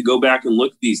way to go back and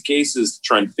look at these cases to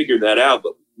try and figure that out,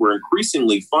 but we're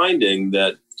increasingly finding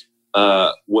that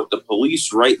what the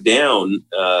police write down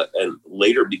and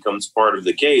later becomes part of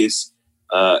the case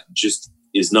just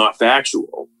is not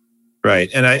factual. Right,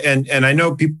 and I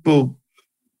know people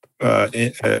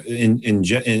in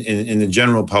the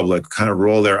general public kind of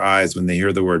roll their eyes when they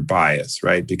hear the word bias,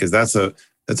 right? Because that's a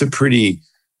pretty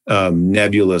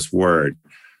nebulous word.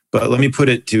 But let me put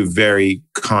it to very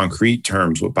concrete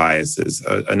terms what bias is.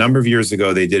 A number of years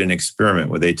ago, they did an experiment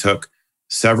where they took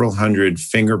several hundred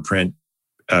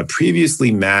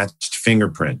previously matched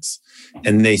fingerprints,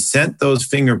 and they sent those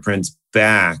fingerprints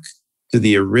back to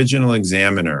the original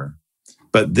examiner.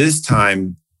 But this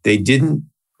time, they didn't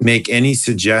make any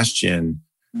suggestion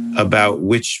about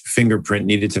which fingerprint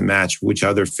needed to match which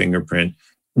other fingerprint,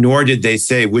 nor did they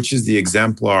say which is the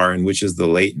exemplar and which is the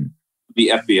latent.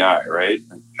 The FBI, right?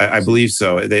 I believe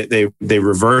so. They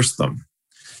reversed them.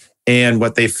 And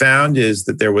what they found is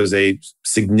that there was a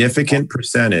significant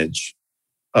percentage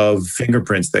of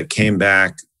fingerprints that came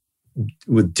back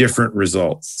with different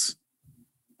results,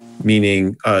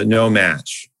 meaning no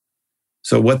match.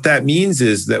 So what that means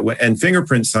is that and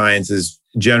fingerprint science is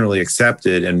generally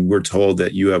accepted, and we're told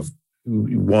that you have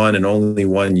one and only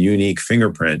one unique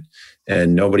fingerprint,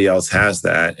 and nobody else has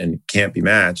that and can't be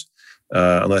matched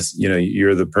unless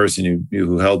you're the person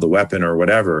who held the weapon or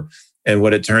whatever. And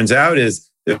what it turns out is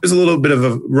there's a little bit of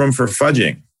a room for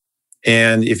fudging.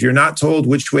 And if you're not told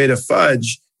which way to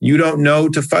fudge, you don't know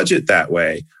to fudge it that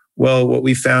way. Well, what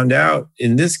we found out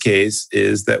in this case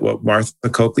is that what Martha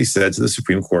Coakley said to the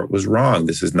Supreme Court was wrong.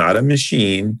 This is not a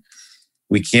machine.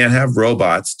 We can't have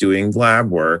robots doing lab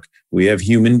work. We have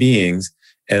human beings.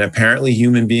 And apparently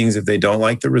human beings, if they don't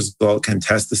like the result, can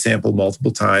test the sample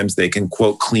multiple times. They can,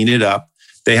 quote, clean it up.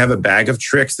 they have a bag of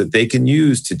tricks that they can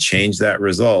use to change that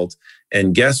result.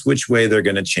 And guess which way they're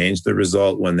going to change the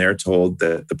result when they're told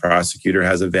that the prosecutor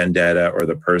has a vendetta or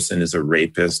the person is a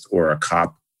rapist or a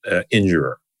cop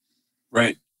injurer.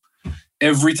 Right.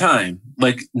 Every time,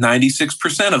 like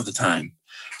 96% of the time.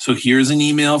 So here's an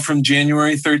email from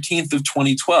January 13th of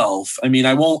 2012. I mean,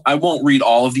 I won't read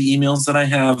all of the emails that I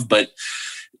have, but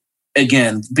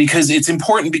again, because it's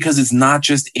important, because it's not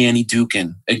just Annie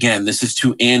Dookhan. Again, this is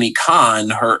to Annie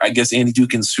Kahn, I guess Annie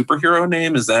Dookhan's superhero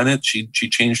name. Is that it? She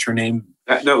changed her name.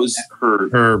 That was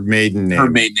her maiden name. Her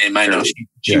maiden name, I know.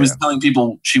 She was telling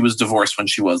people she was divorced when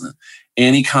she wasn't.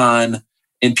 Annie Kahn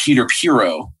and Peter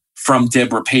Pirro from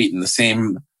Deborah Payton, the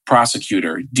same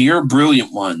prosecutor. Dear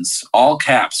brilliant ones, all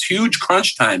caps, huge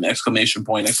crunch time, exclamation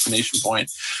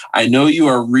point. I know you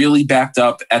are really backed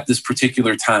up at this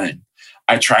particular time.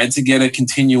 I tried to get a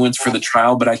continuance for the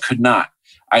trial, but I could not.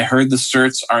 I heard the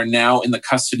certs are now in the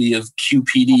custody of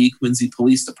QPD, Quincy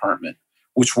Police Department,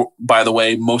 which, by the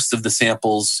way, most of the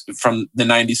samples from the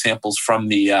 90 samples from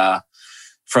the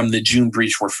June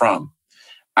breach were from.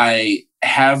 I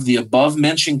have the above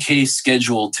mentioned case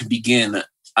scheduled to begin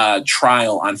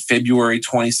trial on February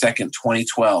 22nd,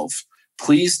 2012.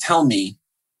 Please tell me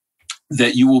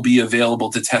that you will be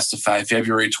available to testify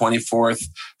February 24th,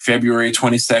 February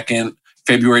 22nd,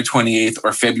 February 28th,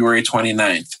 or February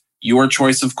 29th. Your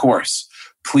choice, of course.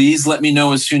 Please let me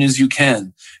know as soon as you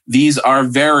can. These are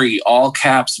very, all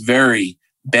caps, very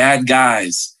bad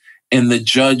guys, and the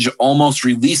judge almost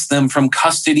released them from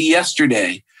custody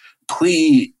yesterday.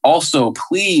 Please,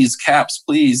 caps,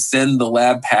 please send the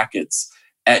lab packets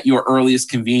at your earliest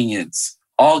convenience.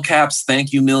 All caps,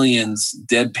 thank you millions,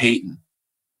 Deb Payton.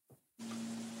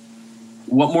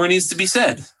 What more needs to be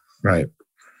said? Right.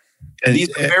 And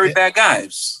these are very bad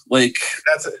guys. Like,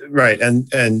 that's right.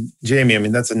 And Jamie, I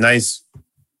mean, that's a nice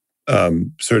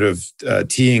sort of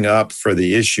teeing up for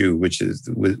the issue, which is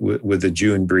with the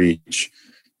June breach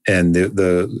and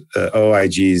the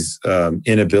OIG's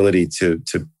inability to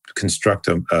construct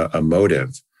a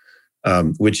motive,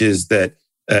 which is that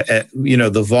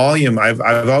the volume. I've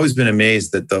always been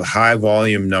amazed that the high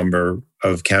volume number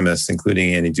of chemists,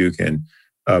 including Annie Dookhan,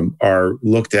 are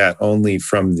looked at only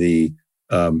from the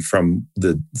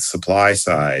supply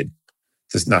side,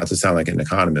 just not to sound like an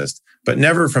economist, but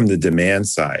never from the demand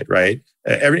side, right?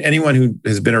 Anyone who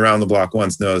has been around the block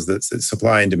once knows that it's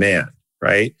supply and demand,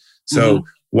 right? So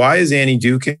why is Annie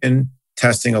Dookhan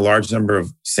testing a large number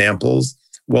of samples?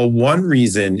 Well, one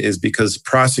reason is because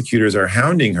prosecutors are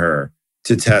hounding her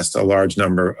to test a large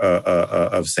number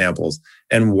of samples.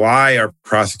 And why are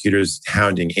prosecutors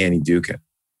hounding Annie Dookhan?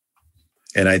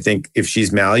 And I think if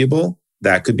she's malleable,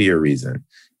 that could be a reason.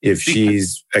 If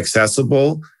she's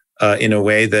accessible in a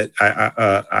way that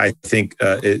I think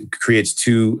it creates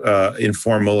too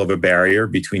informal of a barrier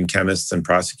between chemists and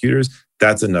prosecutors,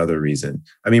 that's another reason.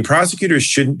 I mean, prosecutors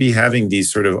shouldn't be having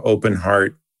these sort of open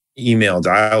heart email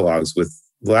dialogues with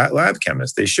lab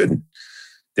chemists. They shouldn't.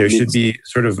 There should be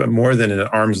sort of more than an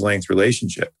arm's length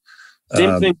relationship.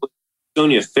 Same thing with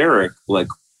Sonia Farrick. Like,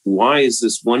 why is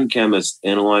this one chemist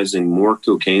analyzing more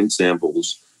cocaine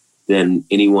samples than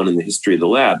anyone in the history of the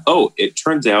lab? Oh, it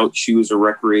turns out she was a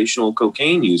recreational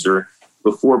cocaine user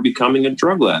before becoming a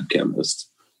drug lab chemist.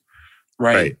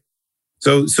 Right.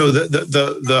 So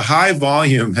the high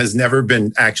volume has never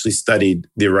been actually studied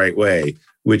the right way,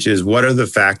 which is what are the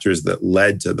factors that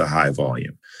led to the high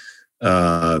volume,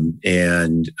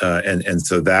 and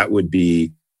so that would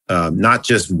be not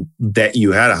just that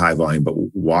you had a high volume, but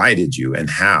why did you and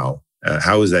how?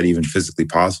 How is that even physically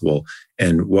possible?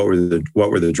 And what were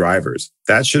the drivers?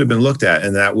 That should have been looked at,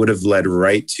 and that would have led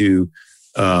right to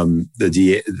the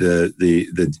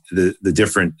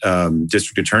different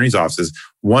district attorney's offices.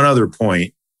 One other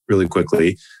point, really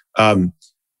quickly,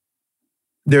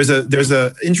 there's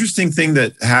a interesting thing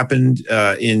that happened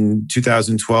in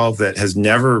 2012 that has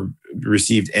never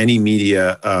received any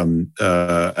media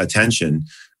attention,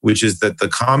 which is that the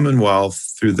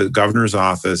Commonwealth, through the governor's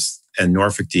office and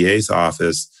Norfolk DA's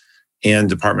office and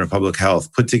Department of Public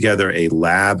Health, put together a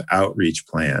lab outreach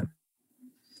plan.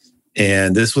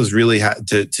 And this was really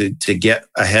to get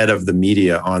ahead of the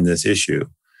media on this issue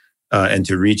and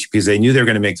to reach, because they knew they were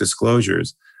going to make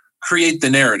disclosures. Create the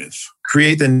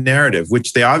narrative,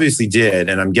 which they obviously did.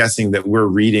 And I'm guessing that we're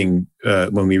reading,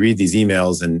 when we read these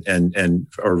emails and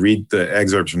or read the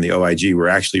excerpts from the OIG, we're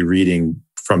actually reading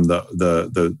from the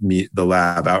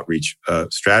lab outreach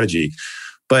strategy.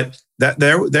 But that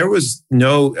there was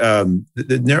no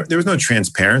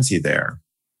transparency there.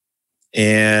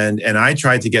 And I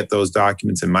tried to get those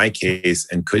documents in my case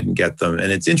and couldn't get them.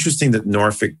 And it's interesting that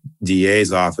Norfolk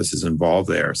DA's office is involved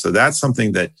there. So that's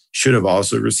something that should have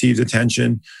also received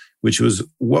attention, which was,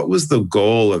 what was the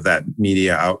goal of that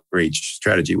media outreach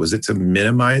strategy? Was it to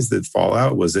minimize the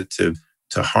fallout? Was it to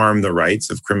harm the rights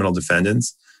of criminal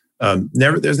defendants?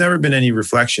 There's never been any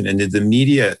reflection. And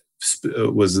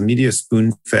was the media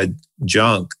spoon-fed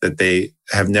junk that they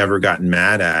have never gotten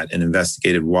mad at and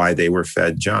investigated why they were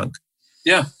fed junk?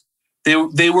 Yeah.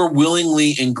 They were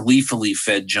willingly and gleefully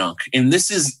fed junk. And this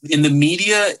is, in the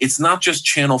media, it's not just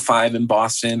Channel 5 in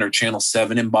Boston or Channel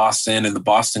 7 in Boston and the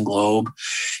Boston Globe.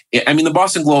 I mean, the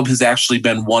Boston Globe has actually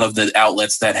been one of the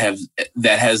outlets that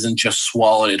hasn't just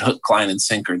swallowed it hook, line, and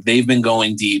sinker. They've been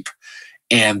going deep,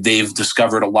 and they've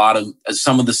discovered a lot of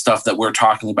some of the stuff that we're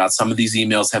talking about. Some of these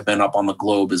emails have been up on the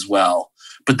Globe as well,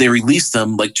 but they released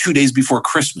them like 2 days before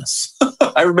Christmas.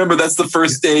 I remember that's the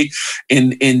first day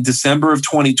in December of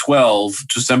 2012,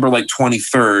 December like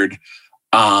 23rd,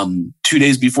 2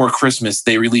 days before Christmas,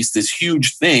 they released this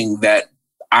huge thing that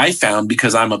I found,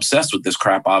 because I'm obsessed with this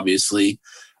crap, obviously,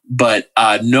 but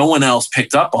no one else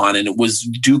picked up on. And it was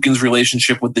Dukin's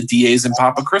relationship with the DAs and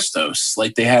Papa Christos.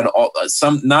 Like, they had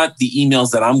some, not the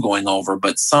emails that I'm going over,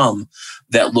 but some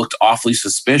that looked awfully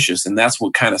suspicious. And that's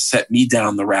what kind of set me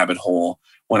down the rabbit hole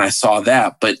when I saw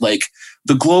that. But like,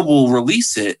 the Globe will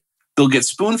release it, they'll get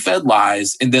spoon-fed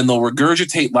lies, and then they'll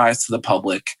regurgitate lies to the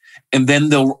public. And then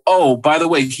they'll, oh, by the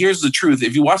way, here's the truth.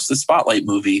 If you watch the Spotlight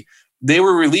movie, they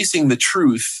were releasing the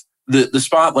truth. The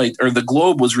Spotlight, or the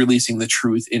Globe, was releasing the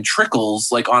truth in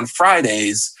trickles, like on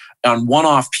Fridays, on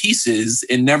one-off pieces,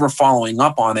 and never following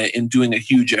up on it and doing a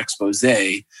huge expose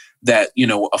that, you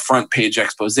know, a front page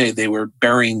expose. They were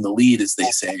burying the lead, as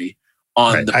they say,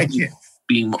 on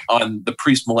the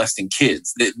priest molesting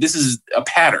kids. This is a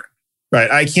pattern. Right.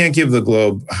 I can't give the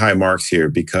Globe high marks here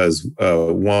because,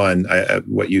 one,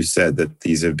 what you said, that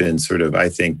these have been sort of, I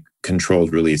think,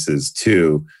 controlled releases.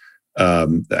 Two,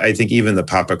 I think even the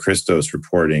Papa Christos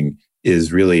reporting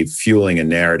is really fueling a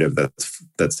narrative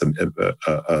that's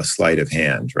a sleight of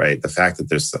hand, right? The fact that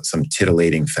there's some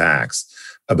titillating facts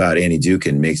about Annie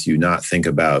Dookhan makes you not think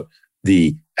about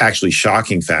the actually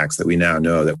shocking facts that we now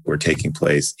know that were taking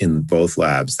place in both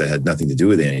labs that had nothing to do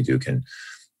with Annie Dookhan.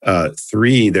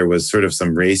 Three, there was sort of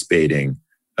some race baiting.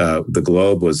 The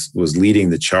Globe was leading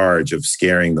the charge of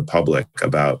scaring the public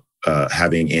about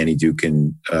having Annie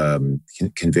Dookhan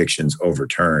convictions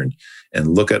overturned.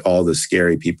 And look at all the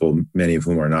scary people, many of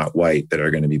whom are not white, that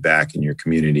are going to be back in your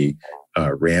community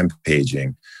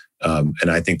rampaging. And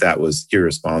I think that was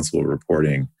irresponsible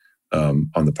reporting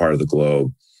on the part of the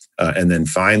Globe. And then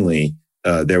finally,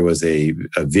 there was a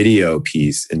video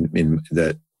piece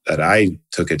that I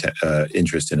took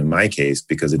interest in my case,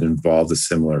 because it involved a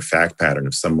similar fact pattern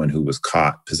of someone who was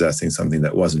caught possessing something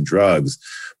that wasn't drugs,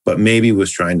 but maybe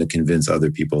was trying to convince other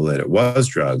people that it was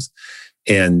drugs.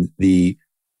 And the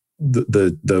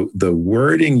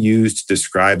wording used to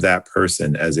describe that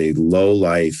person as a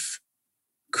low-life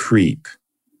creep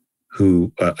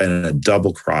who and a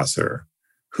double crosser,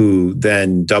 who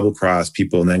then double-crossed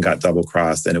people and then got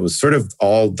double-crossed. And it was sort of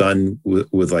all done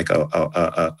with like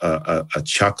a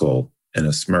chuckle and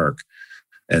a smirk.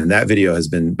 And that video has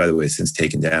been, by the way, since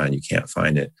taken down. You can't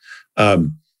find it.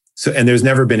 And there's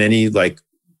never been any like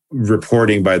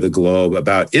reporting by the Globe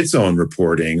about its own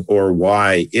reporting or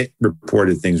why it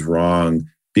reported things wrong,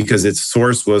 because its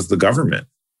source was the government,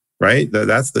 right?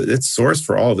 Its source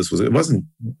for all of this it wasn't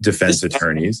defense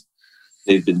attorneys.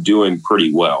 They've been doing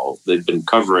pretty well. They've been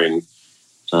covering,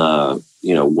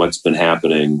 what's been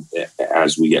happening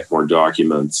as we get more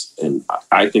documents. And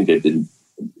I think they've been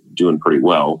doing pretty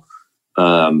well.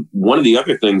 One of the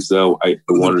other things, though, I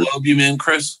wanted... The Globe, you mean,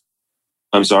 Chris?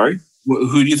 I'm sorry?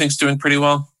 Who do you think's doing pretty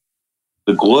well?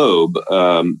 The Globe,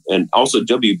 and also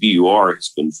WBUR has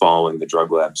been following the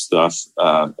drug lab stuff,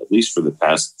 at least for the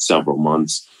past several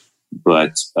months.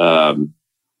 But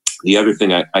the other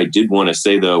thing I did want to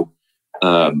say, though,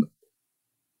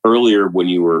 earlier when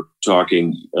you were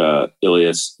talking,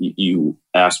 Ilias, you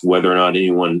asked whether or not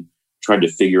anyone tried to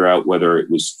figure out whether it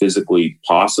was physically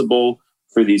possible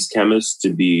for these chemists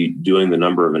to be doing the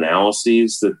number of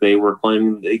analyses that they were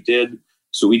claiming they did.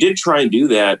 So we did try and do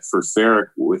that for Farrick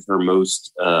with her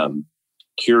most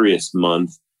curious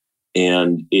month.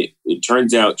 And it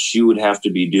turns out she would have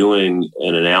to be doing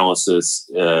an analysis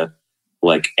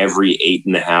like every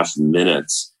 8.5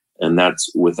 minutes. And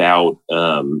that's without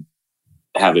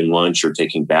having lunch or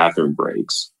taking bathroom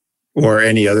breaks. Or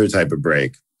any other type of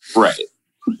break. Right.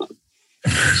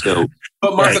 So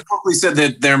But Martha Coakley said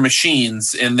that they're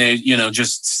machines, and they,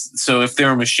 just so if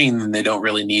they're a machine, then they don't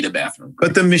really need a bathroom break.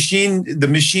 But the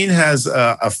machine has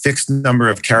a fixed number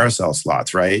of carousel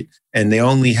slots, right? And they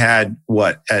only had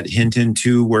at Hinton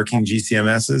 2 working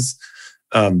GCMSs.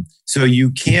 So you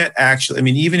can't actually. I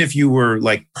mean, even if you were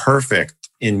like perfect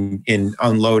in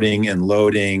unloading and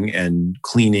loading and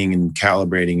cleaning and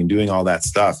calibrating and doing all that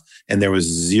stuff, and there was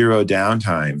zero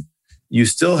downtime, you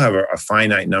still have a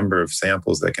finite number of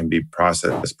samples that can be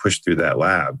processed, pushed through that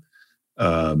lab,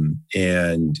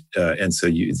 and so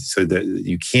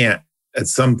you can't. At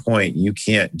some point, you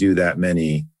can't do that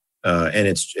many.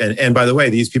 And by the way,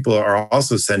 these people are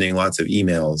also sending lots of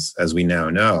emails, as we now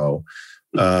know,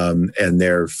 and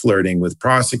they're flirting with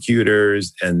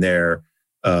prosecutors, and they're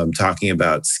talking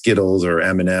about Skittles or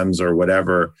M&Ms or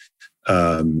whatever.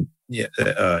 And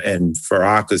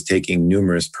Farak is taking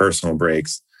numerous personal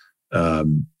breaks.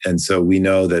 And so we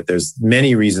know that there's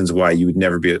many reasons why you would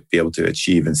never be able to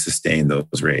achieve and sustain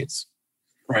those rates.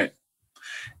 Right.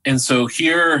 And so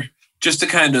here, just to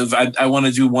kind of, I want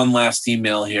to do one last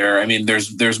email here. I mean,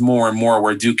 there's more and more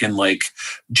where Dukin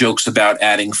jokes about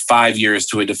adding 5 years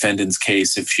to a defendant's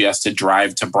case if she has to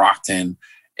drive to Brockton,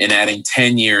 and adding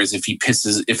 10 years if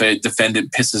a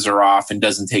defendant pisses her off and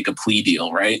doesn't take a plea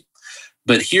deal, right?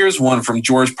 But here's one from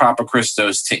George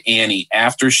Papachristos to Annie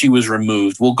after she was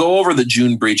removed. We'll go over the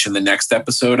June breach in the next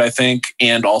episode, I think,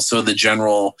 and also the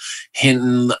general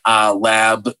Hinton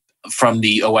lab from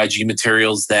the OIG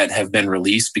materials that have been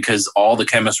released, because all the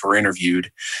chemists were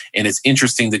interviewed. And it's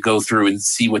interesting to go through and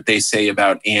see what they say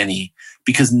about Annie,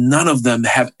 because none of them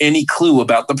have any clue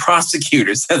about the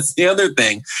prosecutors. That's the other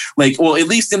thing. At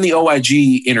least in the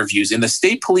OIG interviews, in the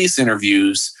state police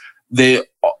interviews,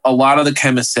 a lot of the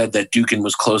chemists said that Dukin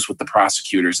was close with the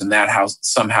prosecutors, and that house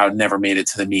somehow never made it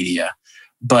to the media.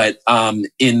 But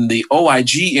in the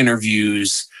OIG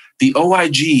interviews, the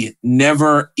OIG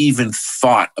never even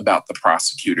thought about the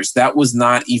prosecutors. That was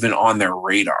not even on their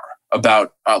radar,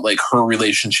 about her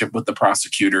relationship with the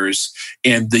prosecutors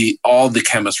and all the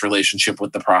chemists' relationship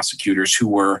with the prosecutors, who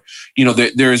were,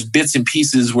 there's bits and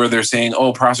pieces where they're saying,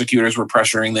 oh, prosecutors were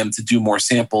pressuring them to do more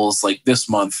samples this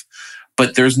month.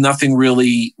 But there's nothing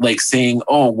really saying,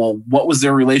 oh, well, what was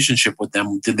their relationship with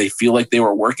them? Did they feel like they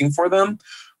were working for them?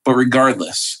 But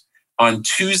regardless, on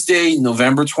Tuesday,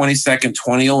 November 22nd,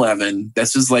 2011,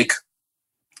 this is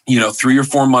 3 or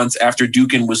 4 months after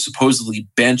Dukin was supposedly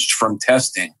benched from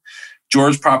testing,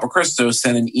 George Papachristos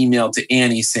sent an email to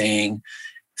Annie saying,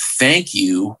 thank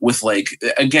you, with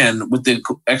again, with the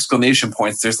exclamation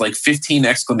points. There's 15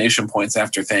 exclamation points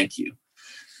after thank you.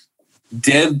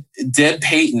 Deb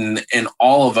Payton and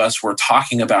all of us were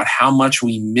talking about how much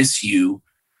we miss you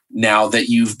now that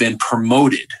you've been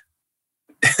promoted.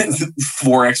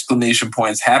 4 exclamation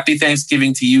points. Happy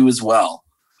Thanksgiving to you as well.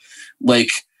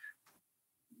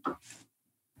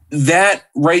 That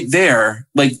right there,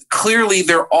 clearly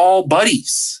they're all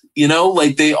buddies,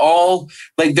 they all,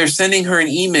 they're sending her an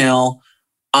email,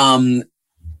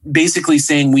 basically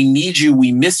saying, we need you,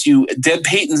 we miss you. Deb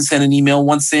Payton sent an email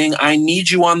once saying, I need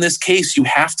you on this case. You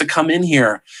have to come in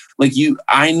here.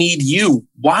 I need you.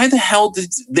 Why the hell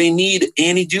did they need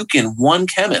Annie Dukin, one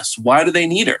chemist? Why do they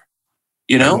need her?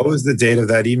 What was the date of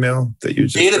that email that you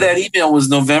just date of that email was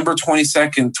November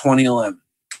 22nd, 2011.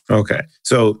 Okay.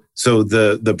 So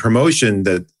the promotion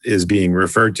that is being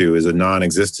referred to is a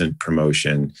non-existent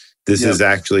promotion. This is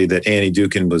actually that Annie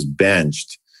Dukin was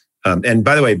benched. And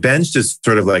by the way, benched is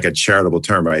sort of like a charitable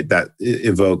term, right? That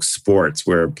evokes sports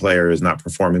where a player is not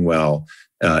performing well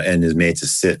and is made to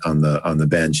sit on the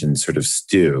bench and sort of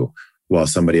stew while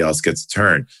somebody else gets a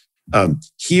turn.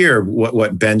 Here,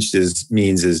 what benched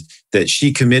means is that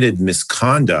she committed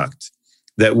misconduct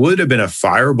that would have been a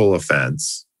fireable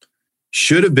offense,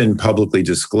 should have been publicly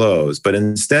disclosed, but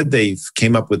instead they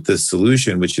came up with this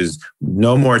solution, which is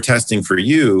no more testing for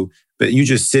you, but you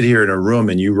just sit here in a room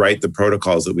and you write the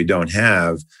protocols that we don't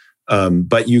have.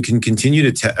 But you can continue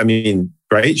to,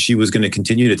 right? She was going to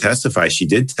continue to testify. She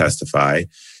did testify.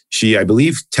 She, I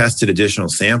believe, tested additional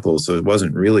samples, so it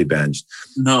wasn't really benched.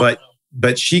 No.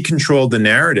 But she controlled the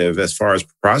narrative as far as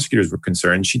prosecutors were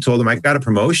concerned. She told them, I got a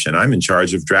promotion. I'm in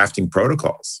charge of drafting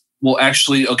protocols. Well,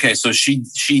 actually, okay, so she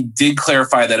did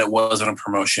clarify that it wasn't a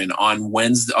promotion. On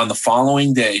Wednesday, on the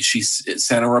following day, she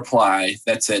sent a reply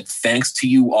that said, thanks to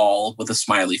you all, with a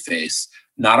smiley face.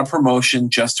 Not a promotion,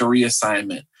 just a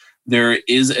reassignment. There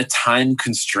is a time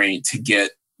constraint to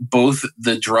get both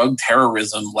the drug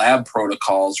terrorism lab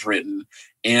protocols written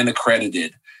and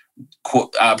accredited.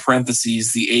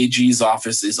 Parentheses, the AG's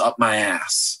office is up my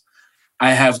ass.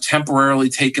 I have temporarily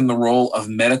taken the role of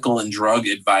medical and drug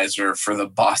advisor for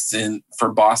Boston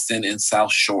and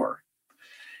South Shore.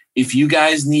 If you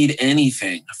guys need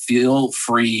anything, feel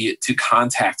free to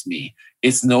contact me.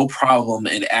 It's no problem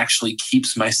and actually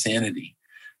keeps my sanity.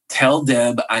 Tell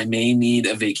Deb I may need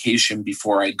a vacation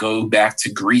before I go back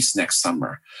to Greece next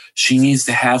summer. She needs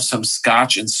to have some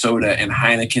scotch and soda and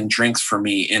Heineken drinks for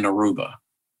me in Aruba.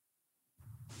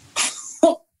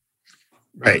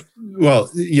 Right. Well,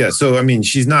 yeah. So, I mean,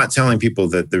 she's not telling people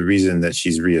that the reason that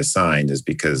she's reassigned is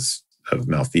because of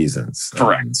malfeasance.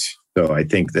 Correct. So I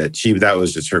think that that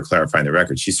was just her clarifying the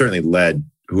record. She certainly led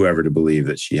whoever to believe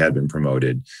that she had been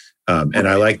promoted. And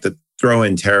I like the throw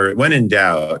in terror. When in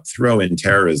doubt, throw in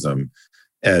terrorism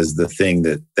as the thing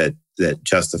that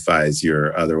justifies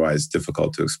your otherwise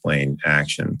difficult to explain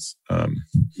actions.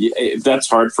 Yeah, that's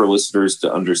hard for listeners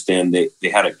to understand. They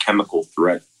had a chemical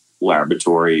threat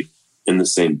laboratory in the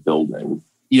same building.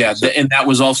 Yeah, and that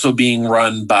was also being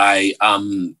run by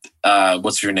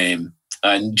what's her name?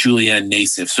 Julianne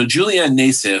Nassif. So Julianne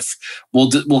Nassif,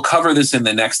 we'll cover this in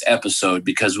the next episode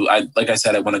because like I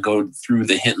said, I want to go through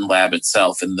the Hinton Lab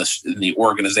itself and the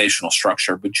organizational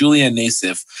structure. But Julianne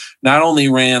Nassif not only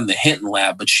ran the Hinton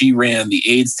Lab, but she ran the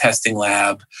AIDS testing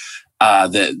lab,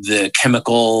 the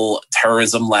chemical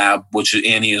terrorism lab, which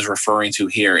Annie is referring to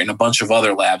here, and a bunch of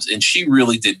other labs. And she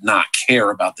really did not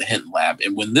care about the Hinton Lab.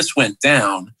 And when this went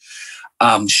down,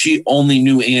 she only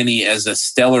knew Annie as a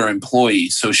stellar employee.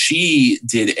 So she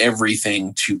did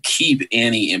everything to keep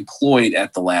Annie employed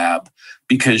at the lab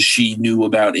because she knew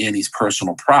about Annie's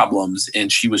personal problems.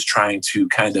 And she was trying to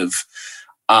kind of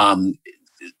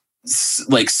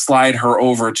slide her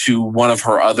over to one of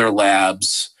her other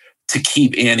labs to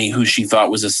keep Annie, who she thought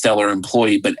was a stellar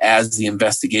employee. But as the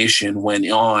investigation went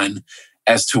on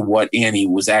as to what Annie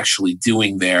was actually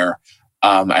doing there,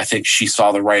 I think she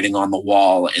saw the writing on the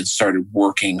wall and started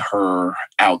working her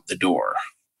out the door.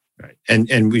 Right.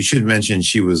 And we should mention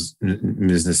Ms.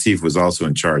 Nassif was also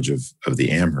in charge of the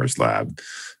Amherst lab.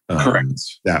 Correct.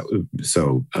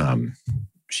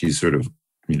 She's sort of,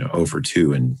 0 for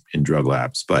 2 in drug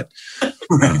labs, but.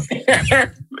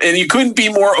 And you couldn't be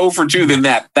more 0 for 2 than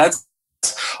that. That's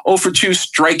 0 for 2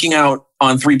 striking out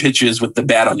on 3 pitches with the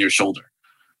bat on your shoulder.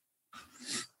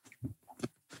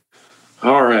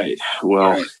 All right.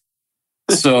 Well,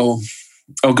 so,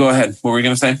 go ahead. What were you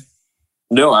going to say?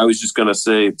 No, I was just going to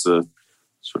say it's a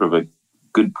sort of a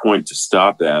good point to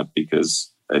stop at because,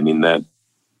 I mean, that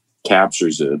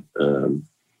captures it.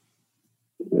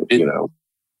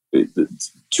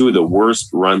 It's 2 of the worst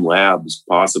run labs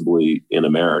possibly in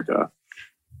America.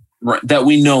 Right, that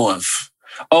we know of.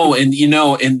 Oh, and,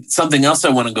 and something else I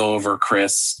want to go over,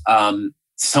 Chris.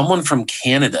 Someone from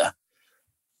Canada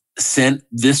sent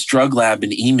this drug lab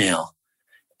an email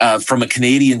from a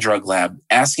Canadian drug lab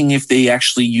asking if they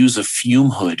actually use a fume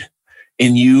hood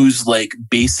and use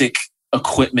basic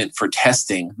equipment for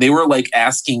testing. They were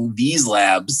asking these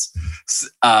labs,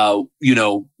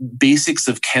 basics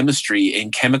of chemistry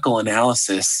and chemical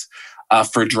analysis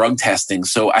for drug testing.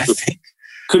 So I think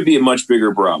could be a much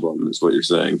bigger problem is what you're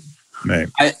saying. Right.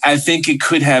 I think it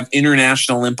could have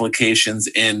international implications.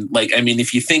 And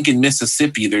if you think in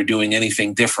Mississippi they're doing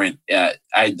anything different,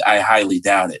 I highly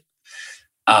doubt it.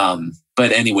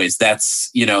 But anyways, that's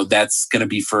going to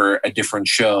be for a different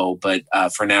show. But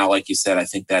for now, like you said, I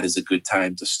think that is a good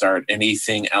time to start.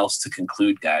 Anything else to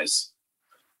conclude, guys?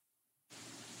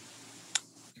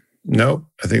 No,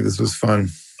 I think this was fun.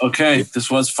 Okay,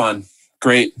 this was fun.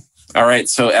 Great. All right.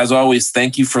 So as always,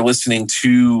 thank you for listening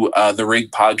to the Rig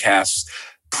Podcast.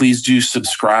 Please do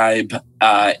subscribe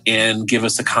and give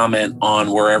us a comment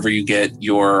on wherever you get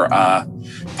your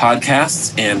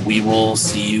podcasts. And we will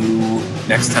see you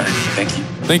next time. Thank you.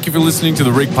 Thank you for listening to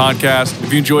the Rig Podcast.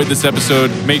 If you enjoyed this episode,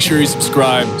 make sure you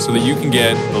subscribe so that you can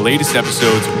get the latest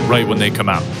episodes right when they come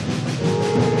out.